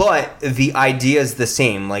 but the idea is the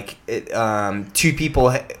same. Like, 2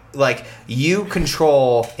 people, like you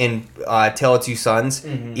control in Tale of Two Sons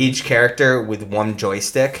each character with 1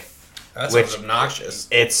 joystick. That sounds obnoxious.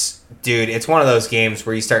 It's one of those games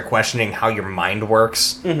where you start questioning how your mind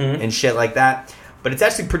works and shit like that. But it's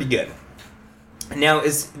actually pretty good. Now,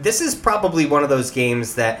 this is probably one of those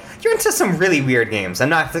games that you're into some really weird games. I'm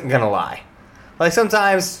not gonna lie. Like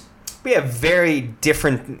sometimes we have very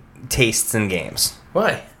different tastes in games.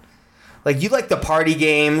 Why? Like you like the party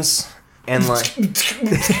games and like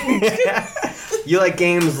you like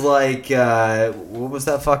games like what was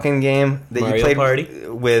that fucking game that Mario you played Party?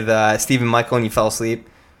 with Stephen Michael and you fell asleep?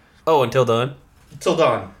 Oh, Until Dawn? Till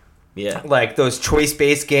Dawn. Yeah. Like those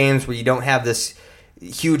choice-based games where you don't have this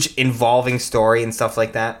huge involving story and stuff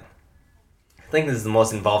like that. I think this is the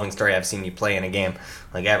most involving story I've seen you play in a game,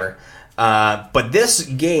 like ever. But this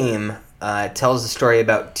game tells the story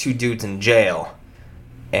about 2 dudes in jail.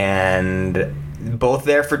 And both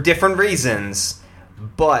there for different reasons.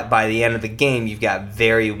 But by the end of the game, you've got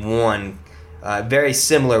very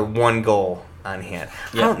similar one goal on hand.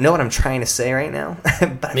 Yeah. I don't know what I'm trying to say right now,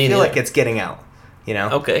 but I Me feel neither. like it's getting out. You know?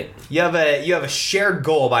 Okay. You have a shared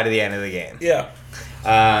goal by the end of the game. Yeah.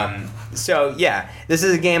 So yeah, this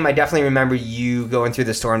is a game I definitely remember you going through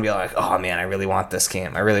the store and be like, oh man, I really want this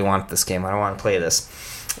game. I really want this game. I don't want to play this.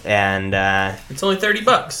 And It's only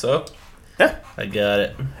 $30, so yeah, I got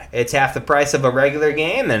it. it's half the price of a regular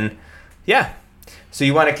game. And yeah, so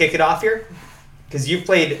you want to kick it off here? Because you've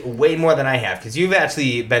played way more than I have. Because you've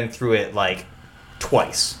actually been through it like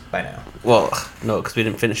twice by now. Well, no, because we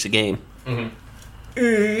didn't finish the game.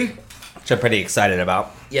 Which I'm pretty excited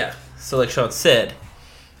about. Yeah. So like Sean said,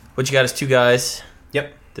 what you got is 2 guys.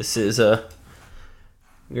 Yep. This is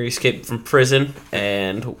you're escaping from prison,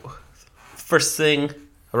 and first thing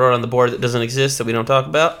I wrote on the board that doesn't exist that we don't talk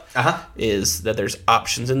about is that there's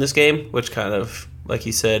options in this game, which kind of, like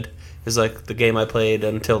he said, is like the game I played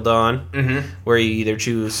Until Dawn, where you either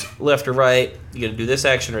choose left or right. You got to do this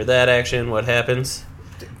action or that action. What happens?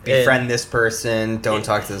 Befriend this person. Don't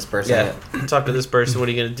talk to this person. Yeah, talk to this person. What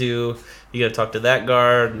are you gonna do? You gotta talk to that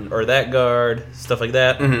guard or that guard, stuff like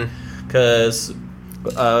that. Because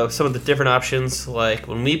some of the different options, like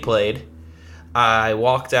when we played, I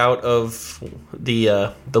walked out of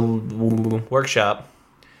the workshop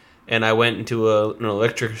and I went into an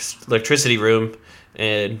electricity room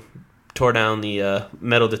and tore down the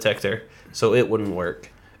metal detector so it wouldn't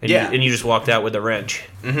work. And you just walked out with a wrench.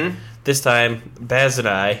 This time, Baz and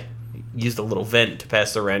I used a little vent to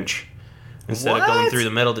pass the wrench instead of going through the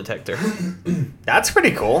metal detector. That's pretty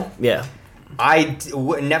cool. Yeah. I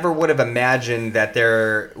never would have imagined that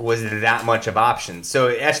there was that much of options. So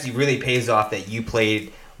it actually really pays off that you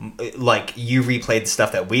played, like, you replayed the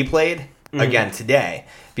stuff that we played. again today.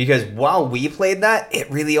 Because while we played that, it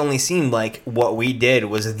really only seemed like what we did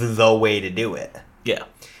was the way to do it. Yeah.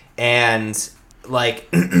 And, like,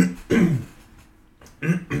 it's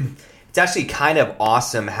actually kind of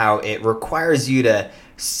awesome how it requires you to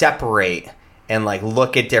separate and, like,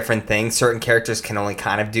 look at different things. Certain characters can only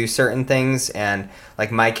kind of do certain things. And,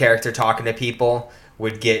 like, my character talking to people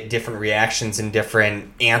would get different reactions and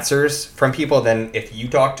different answers from people than if you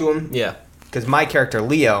talk to them. Yeah. Because my character,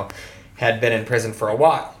 Leo, had been in prison for a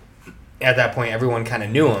while. At that point, everyone kind of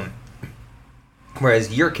knew him.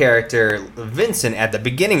 Whereas your character, Vincent, at the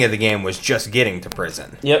beginning of the game was just getting to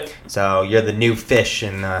prison. Yep. So you're the new fish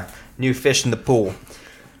in the pool.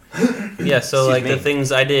 Yeah, so like me. the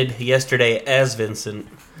things I did yesterday as Vincent,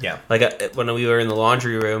 Yeah. like when we were in the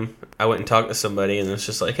laundry room, I went and talked to somebody and it was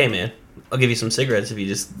just like, hey man, I'll give you some cigarettes if you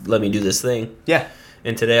just let me do this thing. Yeah.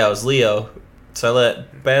 And today I was Leo, so I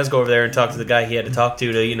let Baz go over there and talk to the guy he had to talk to,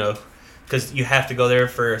 you know, because you have to go there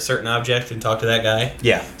for a certain object and talk to that guy.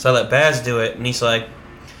 Yeah. So I let Baz do it, and he's like,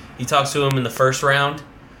 he talks to him in the first round,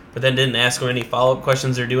 but then didn't ask him any follow-up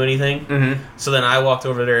questions or do anything. Mm-hmm. So then I walked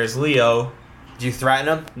over there as Leo. Did you threaten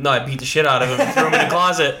him? No, I beat the shit out of him and threw him in the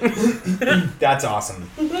closet. That's awesome.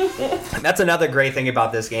 That's another great thing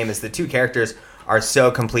about this game is the two characters are so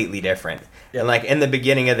completely different. And like in the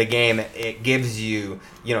beginning of the game, it gives you,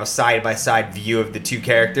 you know, side-by-side view of the two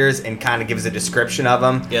characters and kind of gives a description of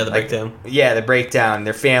them. Yeah, the like, breakdown. Yeah, the breakdown,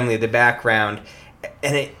 their family, the background.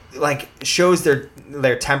 And it like shows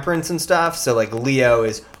their temperance and stuff. So like Leo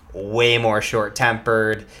is way more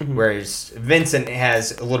short-tempered, whereas Vincent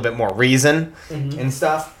has a little bit more reason and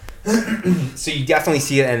stuff. So you definitely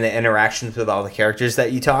see it in the interactions with all the characters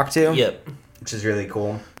that you talk to. Yep. Which is really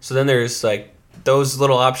cool. So then there's like those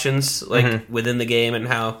little options like within the game and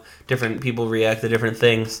how different people react to different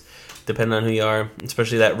things depending on who you are,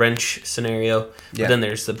 especially that wrench scenario. Yeah. But then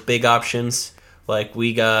there's the big options, like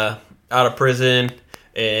we got out of prison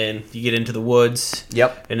and you get into the woods.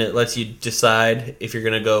 Yep. And it lets you decide if you're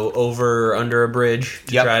going to go over or under a bridge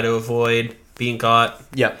to try to avoid being caught.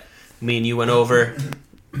 Yep. Me and you went over.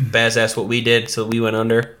 Baz asked what we did, so we went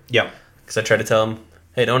under. Yep. Because I tried to tell him,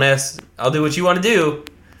 hey, don't ask. I'll do what you want to do.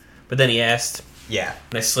 But then he asked, Yeah.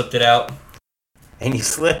 and I slipped it out. And you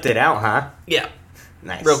slipped it out, huh? Yeah,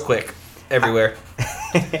 Nice. real quick, everywhere.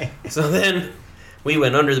 So then we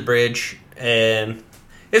went under the bridge, and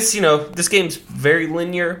it's, you know, this game's very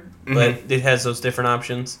linear, but it has those different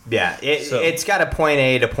options. Yeah, it's got a point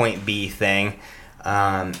A to point B thing.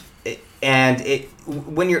 When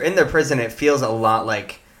you're in the prison, it feels a lot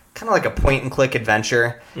like kind of like a point and click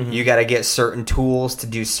adventure. You got to get certain tools to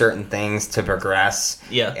do certain things to progress.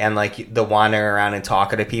 Yeah. And like the wandering around and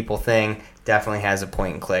talking to people thing definitely has a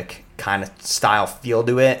point and click kind of style feel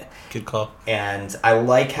to it. Good call. And I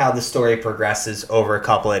like how the story progresses over a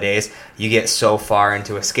couple of days. You get so far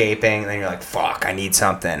into escaping, and then you're like, fuck, I need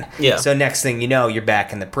something. Yeah. So next thing you know, you're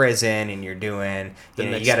back in the prison, and you're doing... The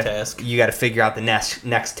next you gotta, task. You got to figure out the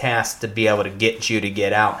next task to be able to get you to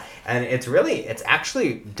get out. And it's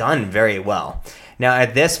actually done very well. Now,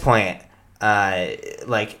 at this point,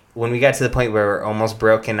 like, when we got to the point where we're almost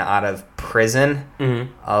broken out of prison,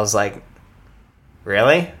 I was like,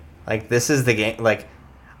 really? Like, this is the game... Like...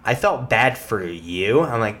 I felt bad for you.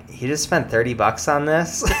 I'm like, he just spent $30 on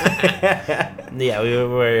this? Yeah, we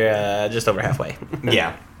were just over halfway.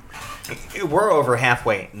 Yeah. We're over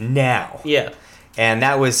halfway now. Yeah. And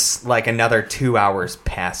that was like another 2 hours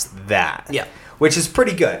past that. Yeah. Which is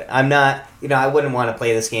pretty good. I'm not, I wouldn't want to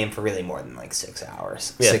play this game for really more than like 6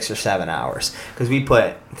 hours. Yeah. 6 or 7 hours. Because we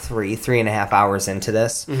put 3.5 hours into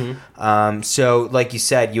this. So, like you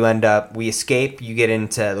said, we escape, you get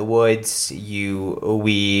into the woods,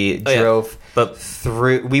 we drove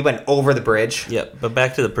through, we went over the bridge. Yep, but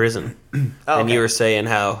back to the prison. And okay. you were saying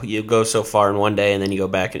how you go so far in one day and then you go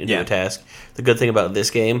back and do a task. The good thing about this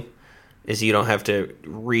game is you don't have to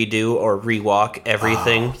redo or rewalk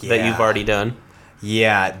everything that you've already done.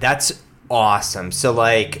 Yeah, that's awesome. So,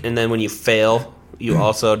 like... And then when you fail, you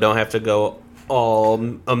also don't have to go all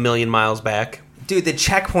a million miles back. Dude, the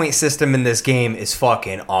checkpoint system in this game is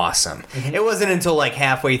fucking awesome. It wasn't until, like,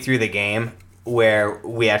 halfway through the game where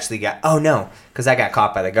we actually got... Oh, no, because I got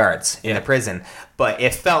caught by the guards in the prison. But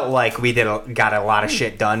it felt like we got a lot of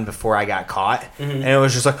shit done before I got caught. And it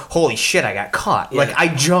was just like, holy shit, I got caught. Like,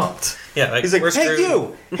 I jumped. Yeah, like, he's like, we're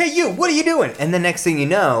hey, you, what are you doing? And the next thing you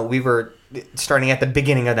know, we were starting at the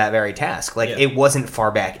beginning of that very task. Like, it wasn't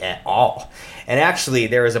far back at all. And actually,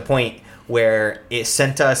 there was a point where it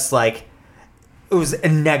sent us, like, it was a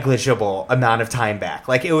negligible amount of time back.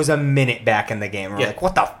 Like, it was a minute back in the game. We're like,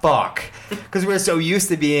 what the fuck? Because we were so used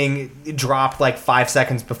to being dropped, like, 5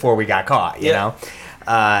 seconds before we got caught, you know?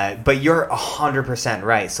 But you're 100%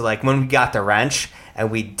 right. So like when we got the wrench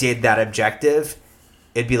and we did that objective,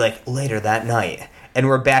 it'd be like later that night, and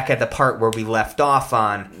we're back at the part where we left off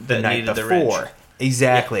on the That night needed the before. wrench.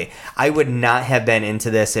 Exactly. Yeah. I would not have been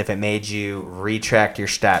into this if it made you retract your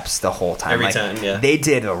steps the whole time. Every time, yeah. They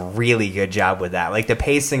did a really good job with that. Like, the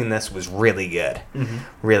pacing in this was really good. Mm-hmm.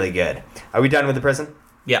 Really good. Are we done with the prison?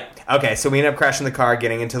 Yeah. Okay, so we end up crashing the car,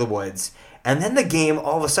 getting into the woods, and then the game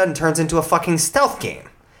all of a sudden turns into a fucking stealth game.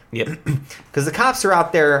 Yep. Because the cops are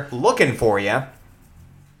out there looking for you,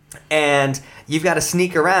 and you've got to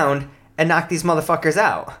sneak around and knock these motherfuckers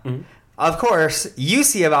out. Mm-hmm. Of course, you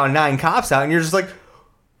see about 9 cops out, and you're just like,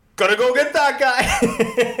 gotta go get that guy.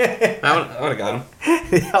 I would have got him.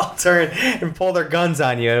 They all turn and pull their guns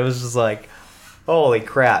on you. It was just like, holy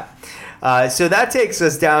crap. So that takes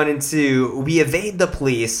us down into, we evade the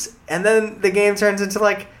police, and then the game turns into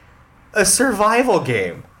like a survival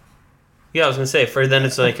game. Yeah, I was going to say, for then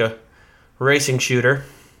it's like a racing shooter.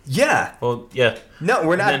 Yeah. Well, yeah. No,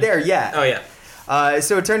 we're not there yet. Oh, yeah.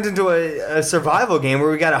 So it turns into a survival game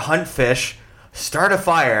where we got to hunt fish, start a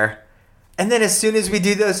fire, and then as soon as we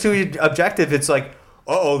do those 2 objectives, it's like,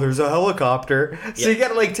 uh-oh, there's a helicopter. So you got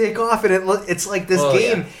to like take off, and it's like this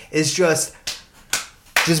game is just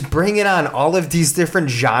bringing on all of these different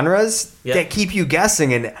genres that keep you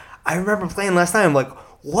guessing. And I remember playing last night, I'm like,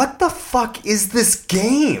 what the fuck is this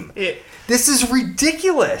game? This is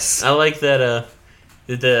ridiculous. I like that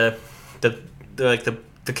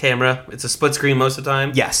the camera, it's a split screen most of the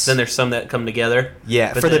time. Yes. Then there's some that come together.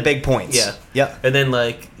 Yeah, but for the big points. Yeah. Yep. And then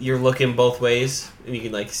like you're looking both ways and you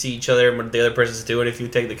can like see each other and what the other person's doing if you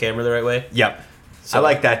take the camera the right way. Yep. So, I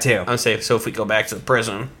like that too. I'm saying, so if we go back to the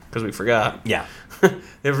prison because we forgot. Yeah.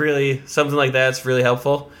 It really, something like that's really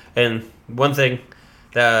helpful. And one thing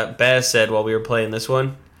that Baz said while we were playing this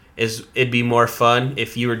one is it'd be more fun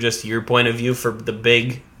if you were just your point of view for the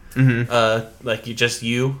big, like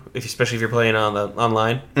especially if you're playing on the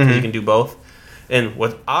online, because you can do both. And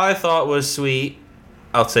what I thought was sweet,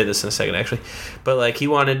 I'll say this in a second actually, but like he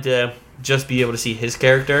wanted to just be able to see his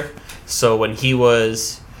character. So when he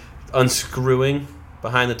was unscrewing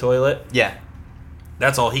behind the toilet,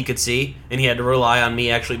 that's all he could see, and he had to rely on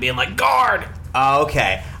me actually being like, guard!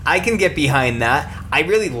 Okay. I can get behind that. I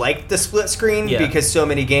really like the split screen because so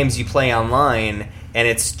many games you play online, and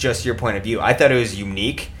it's just your point of view. I thought it was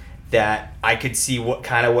unique that I could see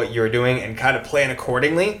what you were doing and kind of plan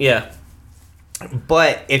accordingly. Yeah.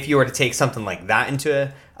 But if you were to take something like that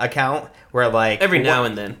into account, where like... every now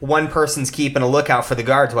and then. One person's keeping a lookout for the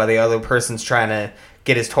guards while the other person's trying to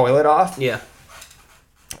get his toilet off. Yeah.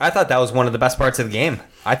 I thought that was one of the best parts of the game.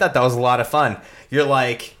 I thought that was a lot of fun. You're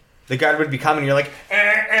like, the guard would be coming, you're like,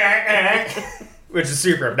 which is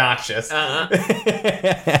super obnoxious. Uh-huh.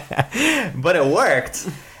 But it worked.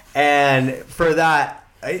 And for that,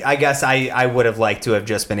 I guess I would have liked to have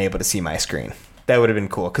just been able to see my screen. That would have been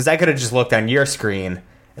cool. Because I could have just looked on your screen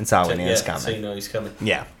and saw when he was coming. So you know he's coming.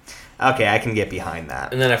 Yeah. Okay, I can get behind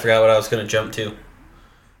that. And then I forgot what I was going to jump to.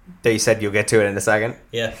 You said you'll get to it in a second?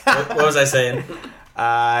 Yeah. What was I saying?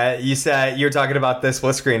 You said you were talking about this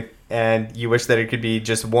split screen, and you wish that it could be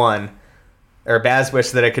just one, or Baz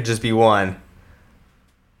wished that it could just be one.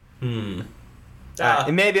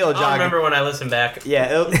 Maybe it'll jog. I'll remember when I listen back.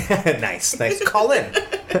 Yeah, nice. Call in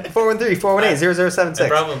 413-418-0076. I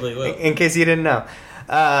probably will. In case you didn't know.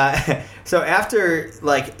 So after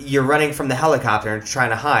like you're running from the helicopter and trying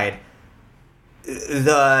to hide,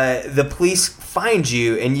 the police find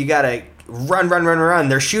you, and you gotta run.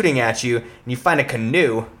 They're shooting at you, and you find a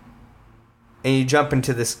canoe, and you jump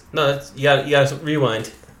into this. No, you gotta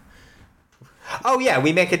rewind. Oh yeah,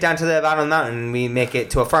 we make it down to the bottom of the mountain, and we make it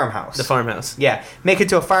to a farmhouse. The farmhouse. Yeah, make it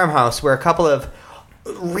to a farmhouse where a couple of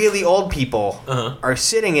really old people are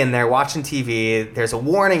sitting in there watching TV. There's a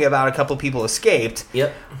warning about a couple people escaped.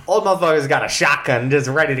 Yep. Old motherfucker's got a shotgun, just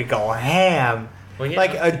ready to go ham. Well,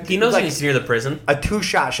 yeah. He knows he's near the prison. A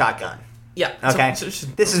 2-shot shotgun. Yeah. Okay. So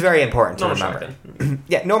this is very important to normal remember. shotgun.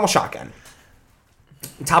 Yeah, normal shotgun.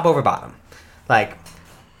 Top over bottom. Like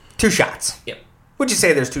 2 shots. Yep. Would you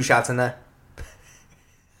say there's 2 shots in that?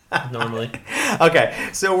 Normally. Okay,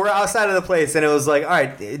 so we're outside of the place, and it was like, all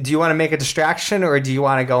right, do you want to make a distraction, or do you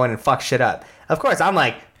want to go in and fuck shit up? Of course, I'm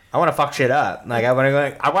like, I want to fuck shit up. Like, I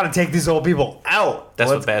want to take these old people out.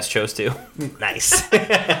 That's what Bass chose to. Nice.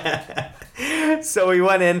 So we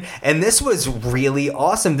went in, and this was really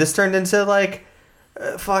awesome. This turned into like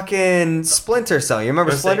fucking Splinter Cell. You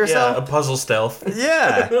remember Splinter Cell? Yeah, a puzzle stealth.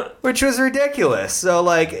 Yeah, which was ridiculous. So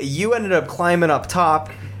like, you ended up climbing up top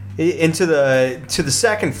into the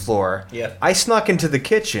second floor. Yeah. I snuck into the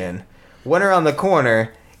kitchen, went around the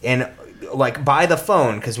corner, and like by the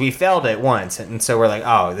phone because we failed it once, and so we're like,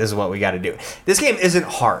 oh, this is what we got to do. This game isn't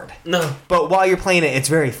hard, No. but while you're playing it, it's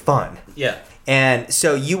very fun. Yeah. And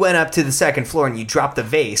so you went up to the second floor and you dropped the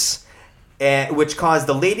vase, which caused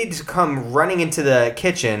the lady to come running into the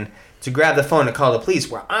kitchen to grab the phone to call the police.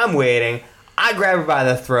 Where I'm waiting, I grab her by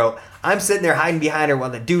the throat. I'm sitting there hiding behind her while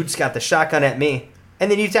the dude's got the shotgun at me, and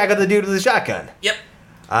then you tackle the dude with the shotgun.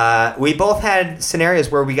 Yep. We both had scenarios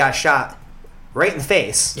where we got shot right in the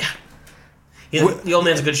face. Yeah. The old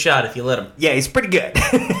man's a good shot if you let him. Yeah, he's pretty good.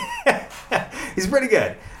 He's pretty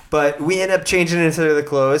good. But we end up changing into the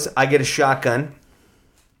clothes. I get a shotgun,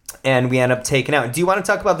 and we end up taking out. Do you want to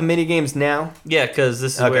talk about the mini games now? Yeah, because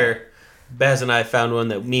this is Okay. where Baz and I found one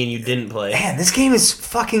that me and you didn't play. Man, this game is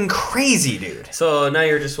fucking crazy, dude. So now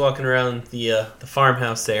you're just walking around the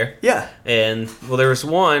farmhouse there. Yeah. And, well, there was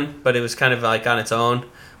one, but it was kind of like on its own,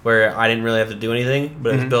 where I didn't really have to do anything,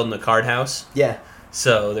 but it was building a card house. Yeah.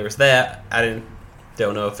 So there was that.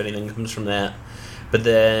 Don't know if anything comes from that. But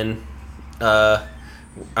then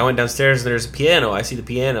I went downstairs and there's a piano. I see the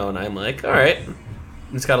piano and I'm like, all right.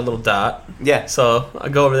 It's got a little dot. Yeah. So I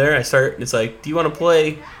go over there. I start. And it's like, do you want to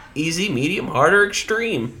play easy, medium, hard, or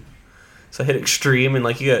extreme? So I hit extreme and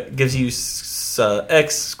like it gives you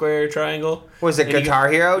X square triangle. Was it And you Guitar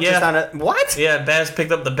Hero? Yeah. Just on a what? Yeah, Baz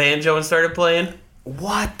picked up the banjo and started playing.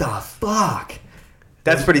 What the fuck?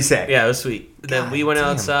 That's pretty sick. Yeah, it was sweet. Then God we went damn.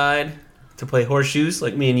 outside to play horseshoes,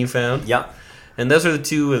 like me and you found. Yep. And those are the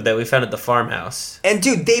two that we found at the farmhouse. And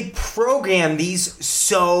dude, they program these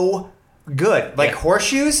so good. Like Yeah.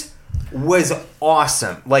 horseshoes was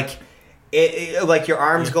awesome. Like like your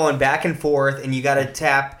arms going back and forth, and you got to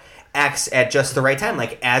tap X at just the right time.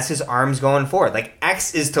 Like as his arms going forward. Like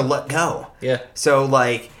X is to let go. Yeah. So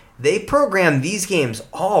like they program these games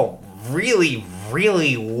all really,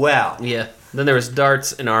 really well. Yeah. Then there was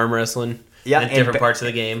darts and arm wrestling. Yeah, in and different ba- parts of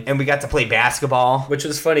the game. And we got to play basketball. Which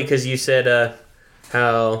was funny because you said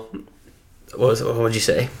how... What would you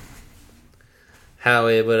say? How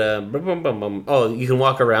it would... Oh, you can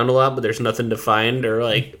walk around a lot, but there's nothing to find or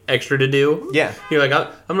like extra to do. Yeah. You're like,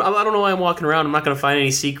 I don't know why I'm walking around. I'm not going to find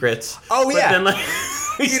any secrets. Oh, But yeah. then like...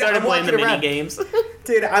 We Dude, started I'm playing the walking mini around. games.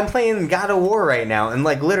 Dude, I'm playing God of War right now, and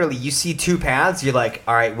like literally, you see two paths. You're like,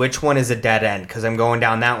 all right, which one is a dead end? Because I'm going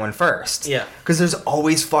down that one first. Yeah. Because there's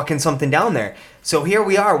always fucking something down there. So here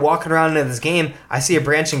we are walking around into this game. I see a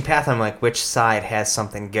branching path. I'm like, which side has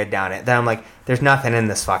something good down it? Then I'm like, there's nothing in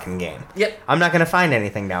this fucking game. Yep. I'm not gonna find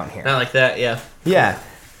anything down here. Not like that, yeah. Yeah.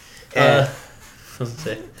 What was I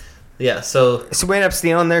say? Yeah, so... So we end up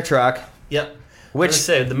stealing their truck. Yep. Which- Which...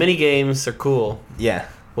 say, the mini games are cool. Yeah.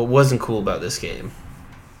 What wasn't cool about this game?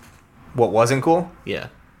 What wasn't cool? Yeah.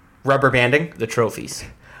 Rubber banding. The trophies.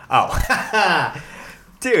 Oh.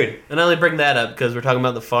 Dude, And I only bring that up because we're talking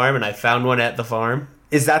about the farm, and I found one at the farm.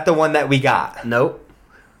 is that the one that we got? Nope.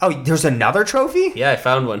 Oh, there's another trophy? Yeah, I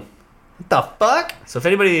found one. What the fuck? So if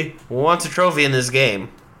anybody wants a trophy in this game,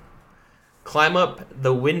 climb up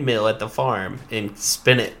the windmill at the farm and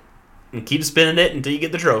spin it. And keep spinning it until you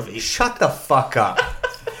get the trophy. Shut the fuck up.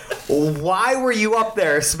 Why were you up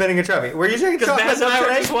there spinning a trophy? Were you drinking Because chocolate Baz and I were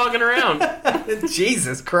milk just walking around. today?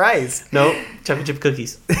 Jesus Christ. Nope. Chocolate chip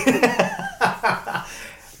cookies.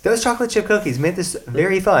 Those chocolate chip cookies made this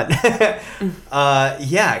very fun.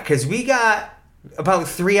 Yeah, because we got about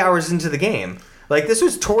 3 hours into the game. Like, this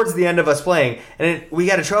was towards the end of us playing, and we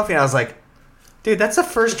got a trophy, and I was like, dude, that's the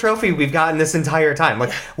first trophy we've gotten this entire time.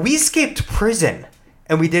 Like, we escaped prison,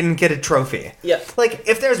 and we didn't get a trophy. Yeah. Like,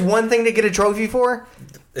 if there's one thing to get a trophy for,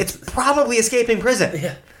 it's probably escaping prison.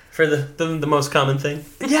 Yeah. For the most common thing.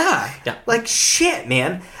 Yeah. Yeah. Like, shit,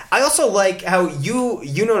 man. I also like how you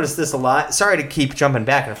noticed this a lot. Sorry to keep jumping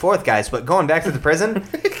back and forth, guys, but going back to the prison,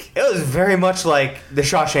 it was very much like the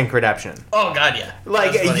Shawshank Redemption. Oh, God, yeah.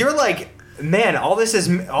 Like, That was funny. you're like, man, all this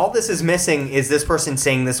is missing is this person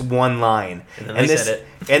saying this one line. And then they this, said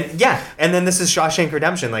it. And yeah, and then this is Shawshank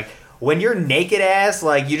Redemption. Like, when you're naked ass,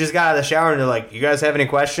 like, you just got out of the shower and they're like, you guys have any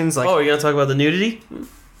questions? Like, Oh, are you going to talk about the nudity?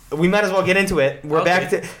 we might as well get into it. We're Okay. back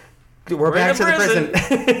to the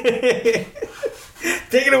prison.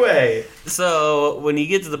 Take it away. So, when you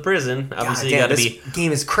get to the prison, obviously God damn, you got to this be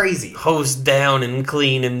game is crazy. hosed down and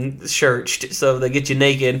clean and shirched, so they get you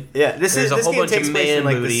naked. Yeah, this There's a this whole game bunch takes of place in man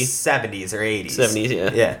like booty. the 70s or 80s. 70s,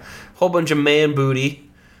 yeah. Yeah. Whole bunch of man booty,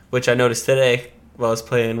 which I noticed today while I was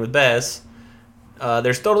playing with Baz.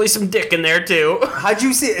 There's totally some dick in there, too. How'd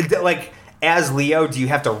you see it? Like, as Leo, do you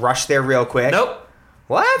have to rush there real quick? Nope.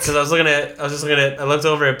 What? Because I looked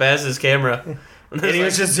over at Baz's camera. And he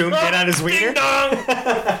was just zoomed in on his wiener? Ding dong!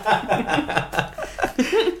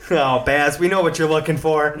 Oh, Baz, we know what you're looking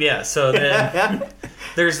for. Yeah, so then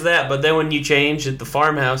There's that, but then when you change at the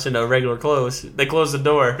farmhouse into regular clothes, they close the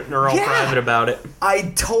door and they're all Yeah. private about it.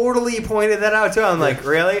 I totally pointed that out too. I'm like,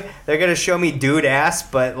 really? They're gonna show me dude ass,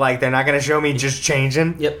 but like they're not gonna show me just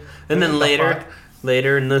changing. Yep. And then What the fuck?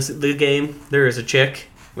 later in the game, there is a chick.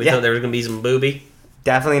 We Yeah. thought there was gonna be some booby.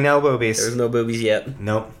 Definitely no There's boobies. no boobies yet.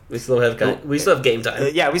 Nope. We still have game time.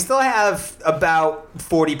 Yeah, we still have about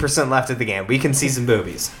 40% left of the game. We can see some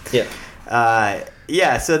boobies. Yeah.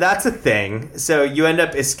 Yeah, so that's a thing. So you end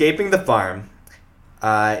up escaping the farm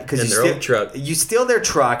because In their old truck. You steal their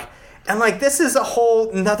truck, and like this is a whole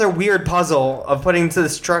another weird puzzle of putting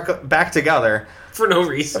this truck back together For no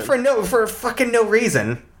reason. for fucking no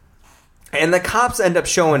reason. And the cops end up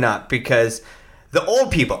showing up because the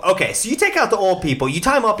old people. Okay, so you take out the old people, you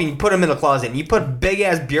tie them up, and you put them in the closet, and you put a big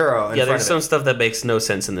ass bureau in Yeah, front there's of some it. stuff that makes no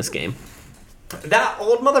sense in this game. That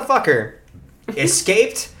old motherfucker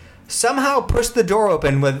escaped, somehow pushed the door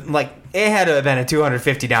open with, like, it had to have been a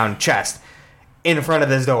 250 down chest in front of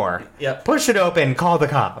this door. Yep. Push it open, call the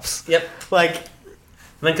cops. Yep. Like, And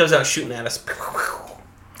then comes out shooting at us.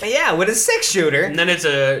 yeah, with a 6-shooter. And then it's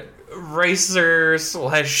a racer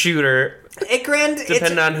 / shooter,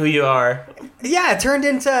 depending on who you are. Yeah, it turned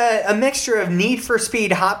into a mixture of Need for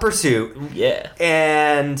Speed Hot Pursuit Yeah.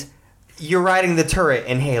 and you're riding the turret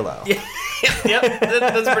in Halo. Yep.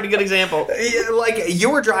 That's a pretty good example. Yeah, like, you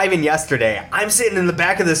were driving yesterday. I'm sitting in the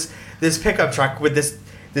back of this pickup truck with this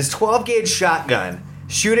 12-gauge shotgun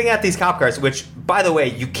shooting at these cop cars, which, by the way,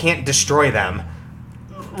 you can't destroy them.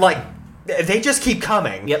 Like, they just keep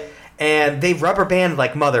coming. Yep. And they rubber band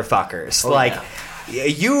like motherfuckers. Like,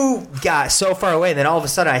 you got so far away, then all of a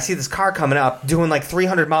sudden I see this car coming up doing like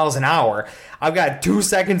 300 miles an hour. I've got 2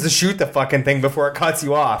 seconds to shoot the fucking thing before it cuts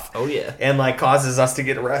you off. Oh, yeah. And like causes us to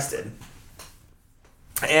get arrested.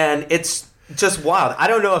 And it's just wild. I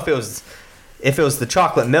don't know if it was the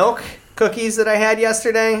chocolate milk cookies that I had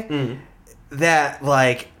yesterday that,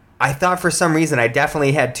 like, I thought for some reason I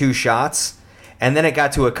definitely had 2 shots, and then it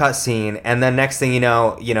got to a cutscene, and then next thing you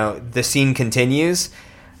know, the scene continues.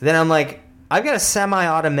 Then I'm like, I've got a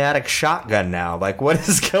semi-automatic shotgun now. Like, what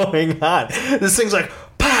is going on? This thing's like,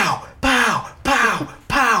 pow, pow, pow,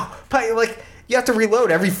 pow, pow. Like, you have to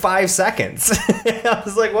reload every 5 seconds. I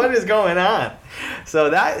was like, what is going on? So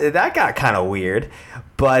that got kind of weird.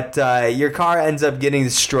 But your car ends up getting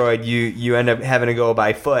destroyed. You end up having to go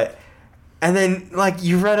by foot. And then, like,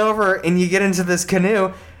 you run over and you get into this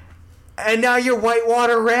canoe. And now you're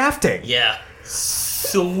whitewater rafting. Yeah.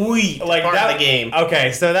 Sweet. Like part that, of the game.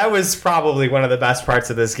 Okay, so that was probably one of the best parts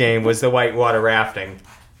of this game was the whitewater rafting.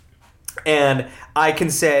 And I can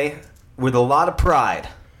say with a lot of pride,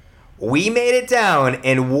 we made it down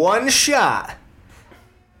in one shot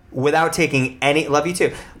without taking any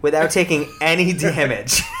without taking any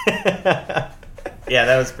damage. Yeah,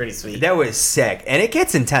 that was pretty sweet. That was sick. And it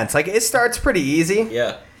gets intense. Like, it starts pretty easy.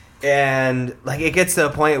 Yeah. And like it gets to a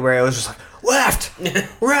point where it was just like left,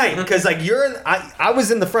 right, because like I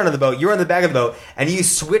was in the front of the boat, you're on the back of the boat, and you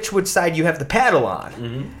switch which side you have the paddle on.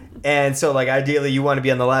 Mm-hmm. And so like ideally you want to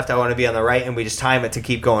be on the left, I want to be on the right, and we just time it to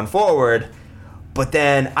keep going forward. But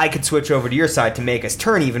then I could switch over to your side to make us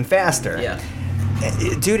turn even faster. Yeah.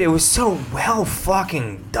 Dude, it was so well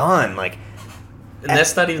fucking done. Like, And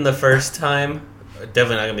that's not even the first time,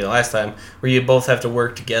 definitely not going to be the last time, where you both have to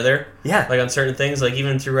work together. Yeah. Like on certain things, like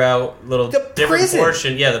even throughout little The different prison.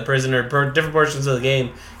 portion. Yeah, the prison or different portions of the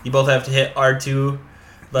game, you both have to hit R2,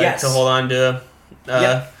 like Yes. to hold on to,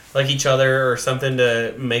 Yep. like each other or something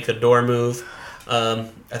to make the door move. I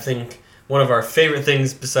think one of our favorite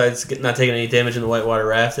things, besides not taking any damage in the whitewater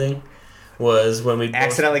rafting, was when we both,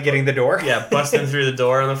 accidentally getting the door. yeah, busting through the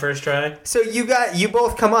door on the first try. So you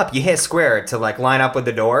both come up, you hit square to like line up with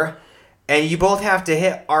the door, and you both have to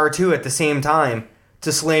hit R2 at the same time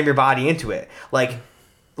to slam your body into it. Like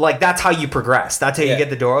that's how you progress. That's how you Yeah. get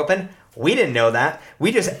the door open. We didn't know that.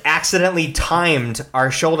 We just accidentally timed our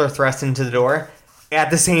shoulder thrust into the door at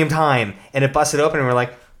the same time, and it busted open, and we're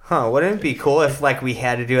like, huh, wouldn't it be cool if like we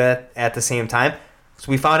had to do it at the same time? So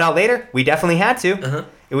we found out later, we definitely had to. Uh-huh.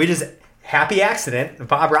 And we just, happy accident,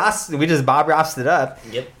 we just Bob Rossed it up.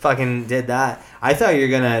 Yep. Fucking did that. I thought you were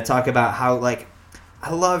going to talk about how, like,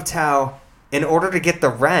 I loved how, in order to get the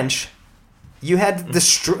wrench, you had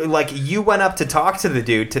to you went up to talk to the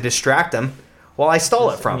dude to distract him while I stole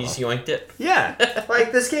it from You him. just yoinked it. Yeah.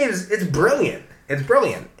 Like, this game it's brilliant. It's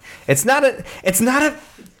brilliant. It's not a,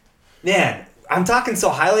 man, I'm talking so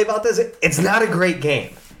highly about this. It's not a great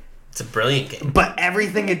game. It's a brilliant game. But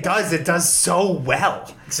everything it does so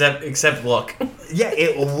well. Except look. Yeah,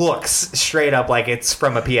 it looks straight up like it's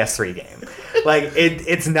from a PS3 game. Like,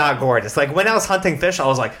 it's not gorgeous. Like, when I was hunting fish, I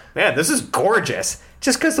was like, man, this is gorgeous.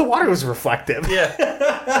 just because the water was reflective. Yeah.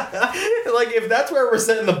 Like, if that's where we're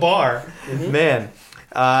setting the bar, man.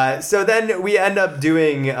 So then we end up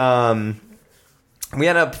doing, we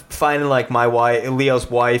end up finding, like, Leo's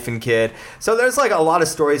wife and kid. So there's, like, a lot of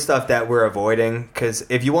story stuff that we're avoiding, because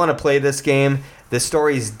if you want to play this game, the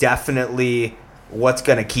story is definitely what's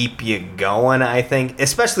going to keep you going, I think,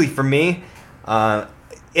 especially for me.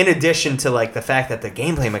 In addition to, like, the fact that the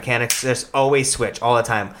gameplay mechanics just always switch all the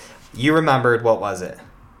time. You remembered, what was it?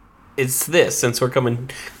 It's this, since we're coming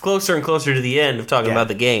closer and closer to the end of talking about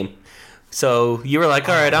the game. So you were like,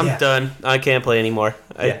 all right, I'm done. I can't play anymore.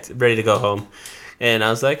 I'm ready to go home. And I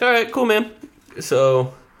was like, all right, cool, man.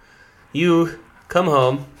 So you come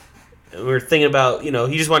home. We were thinking about, you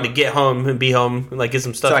just wanted to get home and be home and, like, get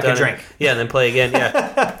some stuff So I done. could drink. And then play again.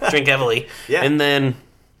 Yeah. Drink heavily. Yeah. And then,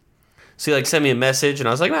 so you, like, sent me a message, and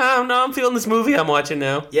I was like, no, I'm feeling this movie I'm watching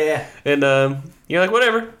now. Yeah. And you're like,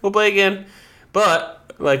 whatever, we'll play again.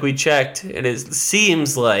 But, like, we checked, and it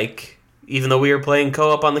seems like, even though we were playing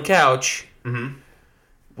co-op on the couch, when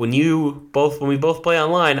we both play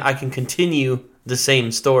online, I can continue the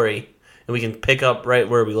same story, and we can pick up right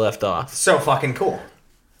where we left off. So fucking cool.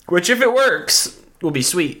 Which, if it works, will be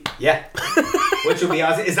sweet. Yeah. Which would be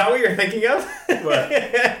awesome. Is that what you're thinking of? What?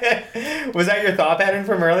 Was that your thought pattern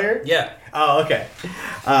from earlier? Yeah. Oh, okay.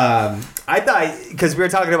 I thought, because we were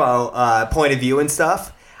talking about point of view and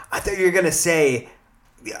stuff, I thought you were going to say,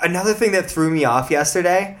 another thing that threw me off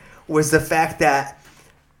yesterday was the fact that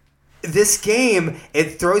this game,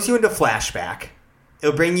 it throws you into flashback.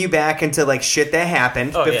 It'll bring you back into, like, shit that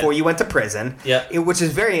happened before you went to prison. Yeah. Which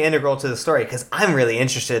is very integral to the story, because I'm really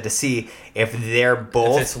interested to see if they're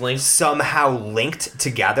both somehow linked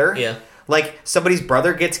together. Yeah. Like, somebody's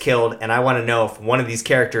brother gets killed, and I want to know if one of these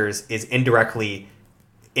characters is indirectly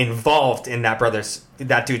involved in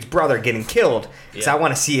that dude's brother getting killed. Because I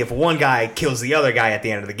want to see if one guy kills the other guy at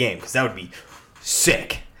the end of the game, because that would be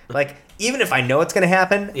sick. Like, even if I know it's going to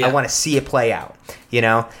happen, I want to see it play out,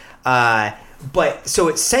 But, so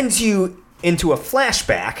it sends you into a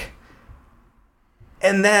flashback,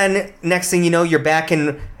 and then, next thing you know, you're back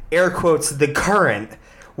in, air quotes, the current,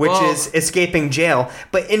 which is escaping jail.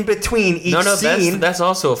 But in between each scene... that's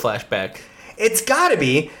also a flashback. It's gotta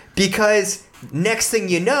be, because next thing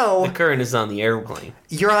you know... The current is on the airplane.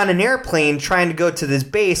 You're on an airplane trying to go to this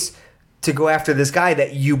base to go after this guy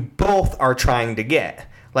that you both are trying to get.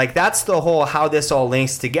 Like, that's the whole how this all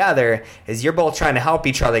links together, is you're both trying to help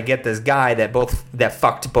each other get this guy that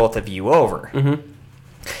fucked both of you over. Mm-hmm.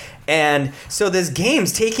 And so this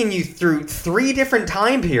game's taking you through 3 different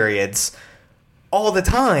time periods all the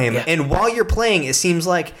time. Yeah. And while you're playing, it seems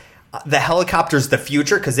like the helicopter's the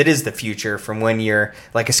future, because it is the future from when you're,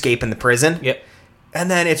 like, escaping the prison. Yep. And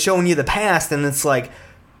then it's showing you the past, and it's like,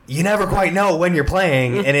 you never quite know when you're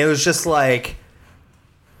playing. And it was just like,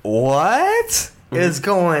 what is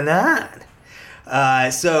going on?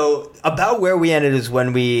 So about where we ended is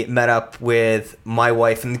when we met up with my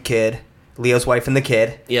wife and the kid, Leo's wife and the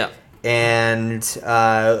kid. Yeah. And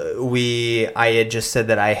I had just said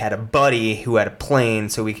that I had a buddy who had a plane,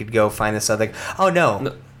 so we could go find this other. Oh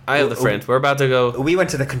no, I have the friend. We're about to go. We went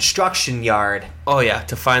to the construction yard. Oh yeah,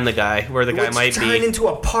 to find the guy where the guy might be. Turned into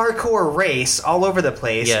a parkour race all over the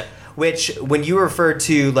place. Yeah. Which, when you refer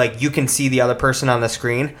to, like, you can see the other person on the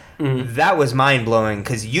screen, that was mind-blowing,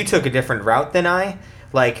 because you took a different route than I.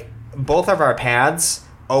 Like, both of our paths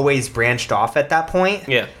always branched off at that point.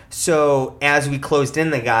 Yeah. So, as we closed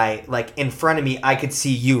in the guy, like, in front of me, I could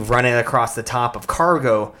see you running across the top of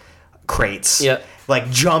cargo crates. Yeah. Like,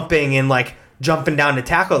 jumping down to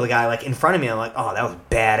tackle the guy, like, in front of me. I'm like, oh, that was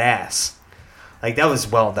badass. Like, that was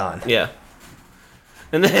well done. Yeah.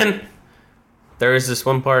 And then there is this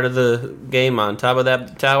one part of the game on top of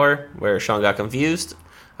that tower where Sean got confused.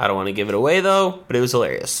 I don't want to give it away, though, but it was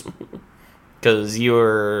hilarious. Because you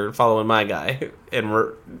were following my guy,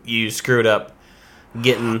 and you screwed up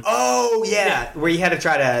getting... Oh, yeah. Where you had to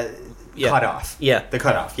try to cut off. Yeah. The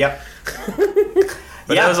cutoff, yep.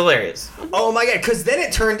 But that was hilarious. Oh, my God, because then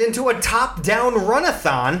it turned into a top-down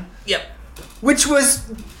run-a-thon. Yep. Which was...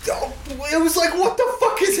 It was like, what the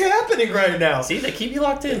fuck is happening right now? See, they keep you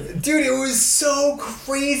locked in. Dude, it was so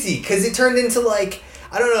crazy, because it turned into, like...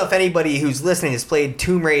 I don't know if anybody who's listening has played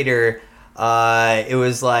Tomb Raider. It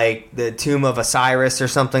was like the Tomb of Osiris or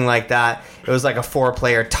something like that. It was like a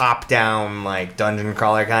 4-player top-down, like, dungeon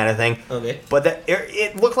crawler kind of thing. Okay. But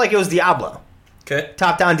it looked like it was Diablo. Okay.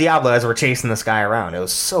 Top-down Diablo as we're chasing this guy around. It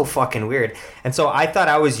was so fucking weird. And so I thought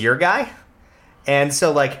I was your guy. And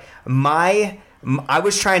so, like, my I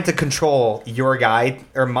was trying to control your guy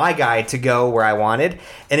or my guy to go where I wanted,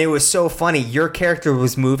 and it was so funny. Your character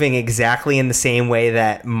was moving exactly in the same way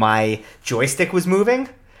that my joystick was moving,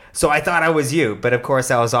 so I thought I was you, but of course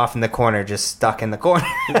I was off in the corner, just stuck in the corner.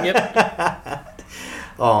 Yep.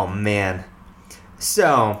 Oh man.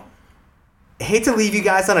 So, hate to leave you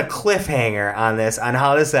guys on a cliffhanger on this, on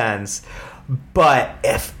how this ends, but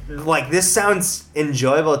if like this sounds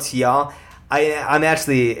enjoyable to y'all, I'm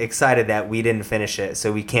actually excited that we didn't finish it,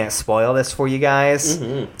 so we can't spoil this for you guys.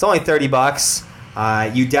 Mm-hmm. It's only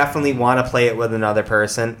 $30. You definitely want to play it with another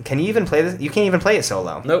person. Can you even play this? You can't even play it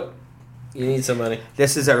solo. Nope. You need somebody.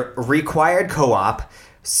 This is a required co-op,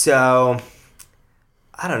 so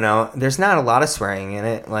I don't know. There's not a lot of swearing in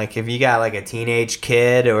it. Like if you got like a teenage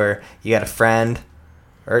kid or you got a friend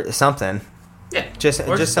or something. Yeah. Just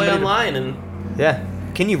play somebody online and yeah.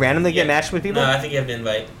 Can you randomly get matched with people? No, I think you have to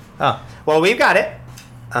invite. Oh, well, we've got it.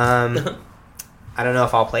 I don't know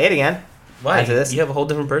if I'll play it again. Why? After this. You have a whole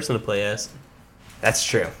different person to play as. That's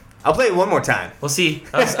true. I'll play it one more time. Well, see,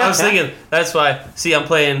 I was thinking, that's why. See, I'm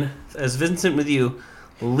playing as Vincent with you,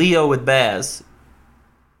 Leo with Baz.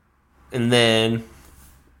 And then,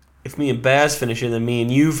 if me and Baz finish it, then me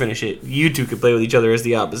and you finish it, you two could play with each other as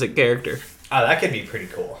the opposite character. Oh, that could be pretty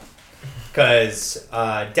cool. Because,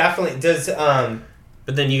 definitely, does,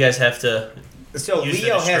 But then you guys have to... So use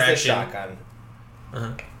Leo the has the distraction. shotgun.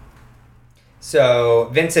 Uh-huh. So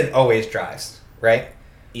Vincent always drives, right?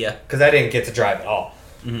 Yeah. Because I didn't get to drive at all.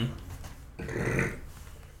 Mm-hmm.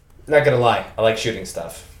 Not gonna lie, I like shooting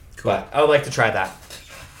stuff, Cool. but I would like to try that.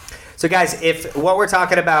 So guys, if what we're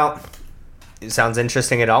talking about sounds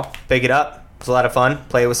interesting at all, pick it up. It's a lot of fun.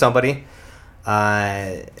 Play it with somebody.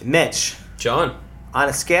 Mitch, John. on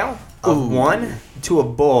a scale of Ooh. 1 to a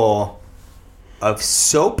bowl of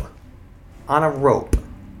soap on a rope,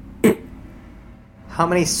 how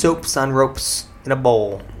many soaps on ropes in a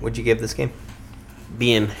bowl would you give this game?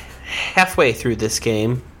 Being halfway through this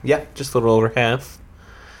game, Yeah. just a little over half,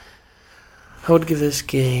 I would give this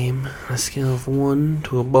game a scale of 1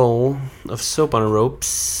 to a bowl of soap on a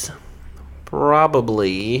ropes.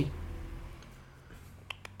 Probably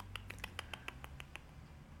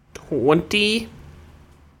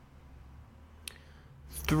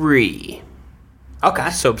 23 Okay.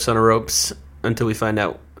 soaps on a ropes until we find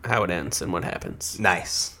out how it ends and what happens.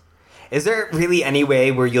 Nice. Is there really any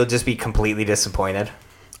way where you'll just be completely disappointed?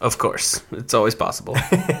 Of course, it's always possible.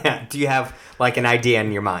 Do you have like an idea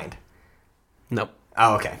in your mind? Nope,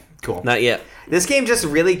 Oh, okay. Cool. not yet. This game just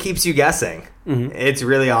really keeps you guessing. Mhm. It's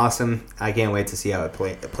really awesome. I can't wait to see how it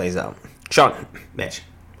plays out. Sean, Mitch.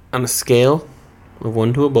 on a scale of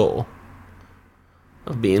 1 to a bowl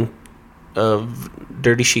of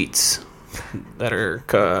dirty sheets that are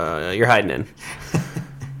you're hiding in,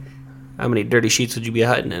 how many dirty sheets would you be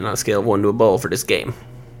hiding in on a scale of 1 to a bowl for this game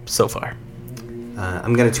so far?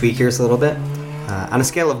 I'm going to tweak yours a little bit. On a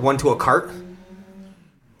scale of 1 to a cart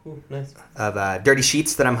Ooh, nice. of dirty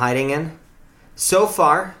sheets that I'm hiding in, so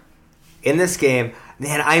far in this game,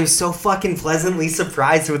 man, I'm so fucking pleasantly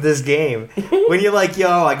surprised with this game. When you're like,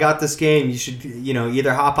 yo, I got this game, you should,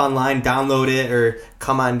 either hop online, download it, or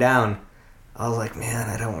come on down. I was like, man,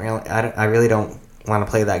 I really don't want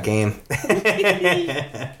to play that game.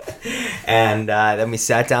 And then we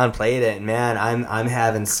sat down and played it, and man, I'm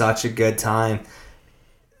having such a good time.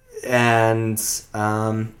 And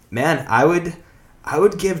man, I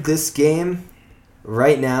would give this game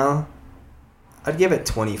right now, I'd give it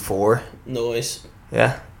 24. Noise.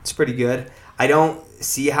 Yeah, it's pretty good. I don't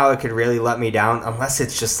see how it could really let me down unless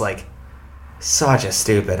it's just like such a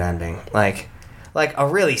stupid ending. Like a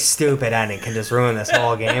really stupid ending can just ruin this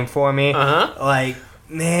whole game for me. Uh-huh. Like,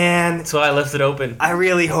 man, That's why I left it open. I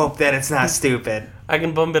really hope that it's not stupid. I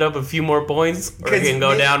can bump it up a few more points, or it 'Cause can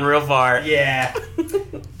go down real far. Yeah.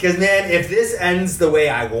 Because, man, if this ends the way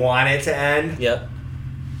I want it to end, Yep.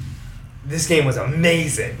 this game was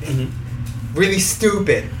amazing. Mm-hmm. Really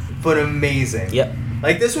stupid, but amazing. Yep.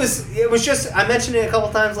 Like, it was just, I mentioned it a couple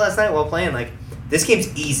times last night while playing, like, this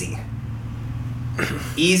game's easy.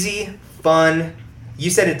 Easy, fun. You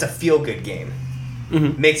said it's a feel-good game.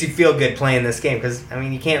 Mm-hmm. Makes you feel good playing this game, because, I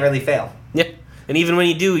mean, you can't really fail. Yep. And even when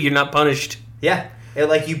you do, you're not punished. Yeah.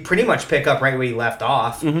 You pretty much pick up right where you left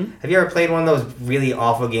off. Mm-hmm. Have you ever played one of those really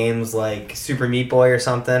awful games like Super Meat Boy or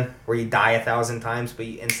something, where you die 1,000 times, but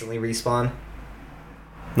you instantly respawn?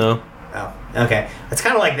 No. Oh, okay. It's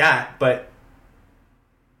kind of like that, but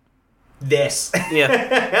this.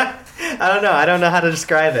 Yeah. I don't know how to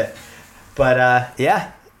describe it. But,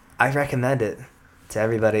 yeah, I recommend it to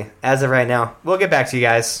everybody. As of right now. We'll get back to you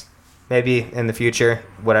guys. Maybe in the future,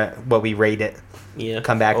 what we rate it. Yeah.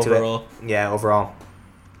 Come back overall. to it. Yeah, overall.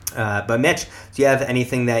 But Mitch, do you have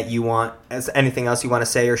anything else you want to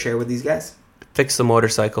say or share with these guys? Fix the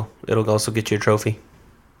motorcycle. It'll also get you a trophy.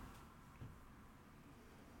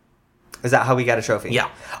 Is that how we got a trophy? Yeah.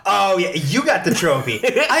 Oh, yeah, you got the trophy.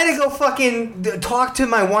 I had to go fucking talk to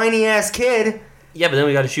my whiny ass kid. Yeah, but then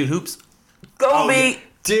we got to shoot hoops. Go me!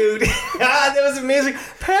 Dude, that was amazing.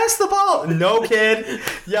 Pass the ball. No, kid.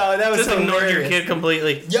 Yo, that was Just ignored hilarious. your kid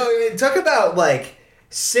completely. Yo, it took about,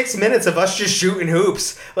 6 minutes of us just shooting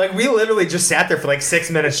hoops. We literally just sat there for,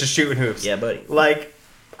 6 minutes just shooting hoops. Yeah, buddy.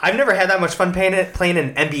 I've never had that much fun playing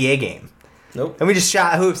an NBA game. Nope. And we just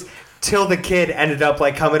shot hoops till the kid ended up,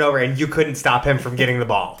 coming over and you couldn't stop him from getting the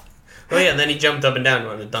ball. Oh, yeah, and then he jumped up and down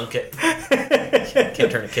wanting to dunk it.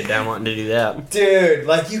 Can't turn a kid down wanting to do that. Dude,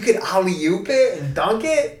 you could alley-oop it and dunk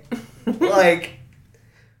it.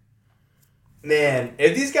 Man,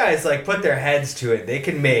 if these guys, put their heads to it, they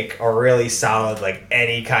can make a really solid,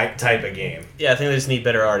 any type of game. Yeah, I think they just need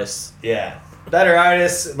better artists. Yeah. Better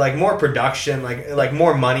artists, more production,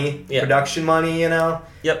 more money, Yeah. production money,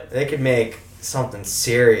 Yep. They could make something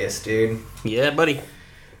serious, dude. Yeah, buddy.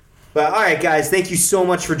 But all right, guys, thank you so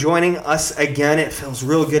much for joining us again. It feels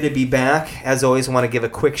real good to be back. As always, I want to give a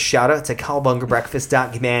quick shout out to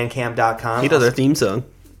cowbungerbreakfast.bandcamp.com. He does our theme song.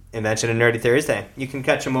 Invention of Nerdy Thursday. You can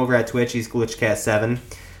catch him over at Twitch. He's Glitchcast7.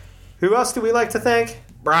 Who else do we like to thank?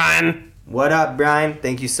 Brian. What up, Brian?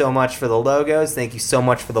 Thank you so much for the logos. Thank you so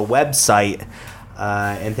much for the website.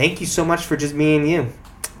 And thank you so much for just being you.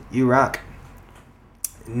 You rock.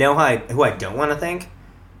 Know who I don't want to thank?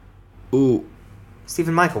 Ooh.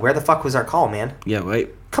 Stephen Michael. Where the fuck was our call, man? Yeah,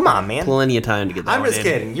 wait. Come on, man. Plenty of time to get that I'm one just in.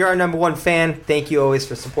 kidding. You're our number one fan. Thank you always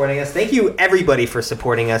for supporting us. Thank you, everybody, for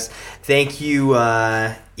supporting us. Thank you,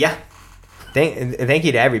 Thank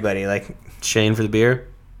you to everybody. Shane for the beer.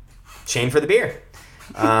 Shane for the beer.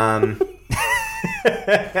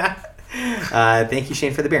 Thank you,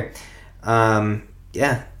 Shane, for the beer.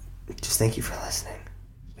 Yeah. Just thank you for listening.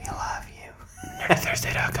 We love you.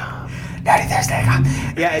 NerdyThursday.com. NerdyThursday.com.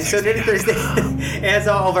 Yeah, so Nerdy Thursday has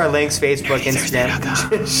all of our links, Facebook,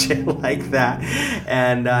 Instagram, shit like that.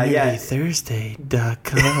 And, yeah.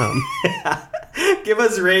 NerdyThursday.com. Give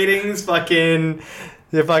us ratings, fucking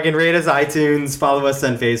rate us iTunes, follow us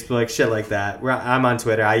on Facebook, shit like that. I'm on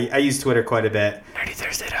Twitter. I use Twitter quite a bit.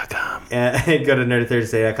 NerdyThursday.com. Go to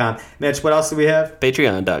NerdyThursday.com. Mitch, what else do we have?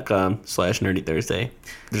 Patreon.com/NerdyThursday.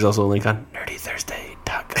 There's also a link on NerdyThursday.com.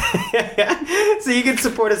 So you can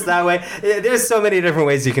support us that way. There's so many different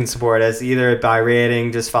ways you can support us, either by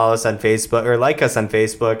rating, just follow us on Facebook, or like us on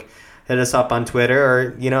Facebook, hit us up on Twitter,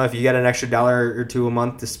 or, if you got an extra $1 or $2 a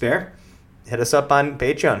month to spare, hit us up on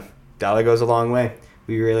Patreon. $1 goes a long way.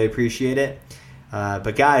 We really appreciate it.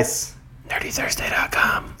 But guys,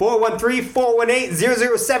 NerdyThursday.com.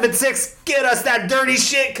 413-418-0076. Get us that dirty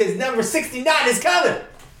shit, because number 69 is coming.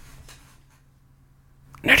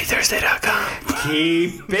 NerdyThursday.com.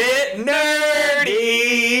 Keep it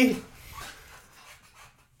nerdy.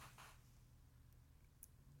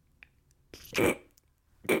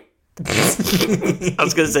 I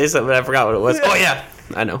was going to say something, but I forgot what it was. Oh, yeah.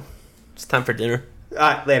 I know. It's time for dinner.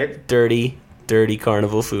 Later. Dirty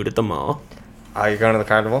carnival food at the mall. Are you going to the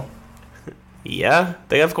carnival? Yeah,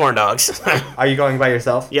 they have corn dogs. Are you going by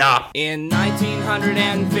yourself? Yeah. In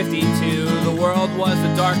 1952, the world was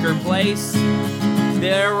a darker place.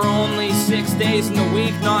 There were only 6 days in the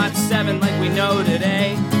week, not 7 like we know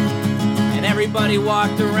today. And everybody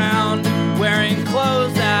walked around wearing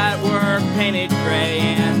clothes that were painted gray,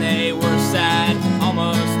 and they were sad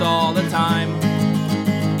almost all the time.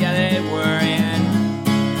 Yeah, they were. And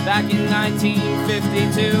back in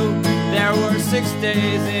 1952, there were 6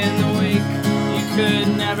 days in the week. You could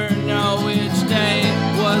never know which day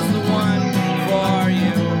was the one for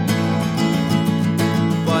you,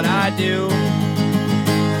 but I do.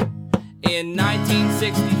 In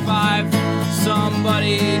 1965,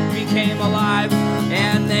 somebody became alive,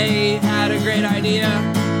 and they had a great idea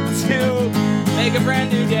to make a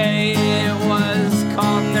brand new day. It was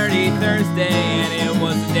called Nerdy Thursday, and it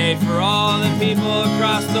was a day for all the people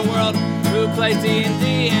across the world who played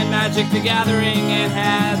D&D and Magic the Gathering and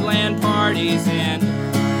had LAN parties, and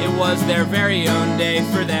it was their very own day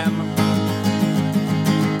for them.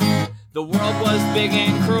 The world was big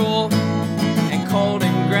and cruel, and cold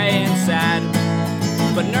and gray and sad,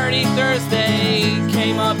 but Nerdy Thursday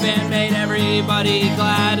came up and made everybody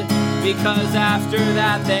glad, because after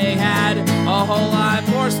that they had a whole lot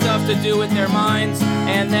more stuff to do with their minds,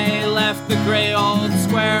 and they left the gray old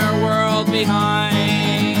square world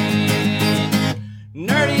behind.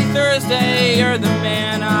 Nerdy Thursday, you're the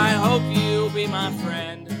man, I hope you'll be my friend.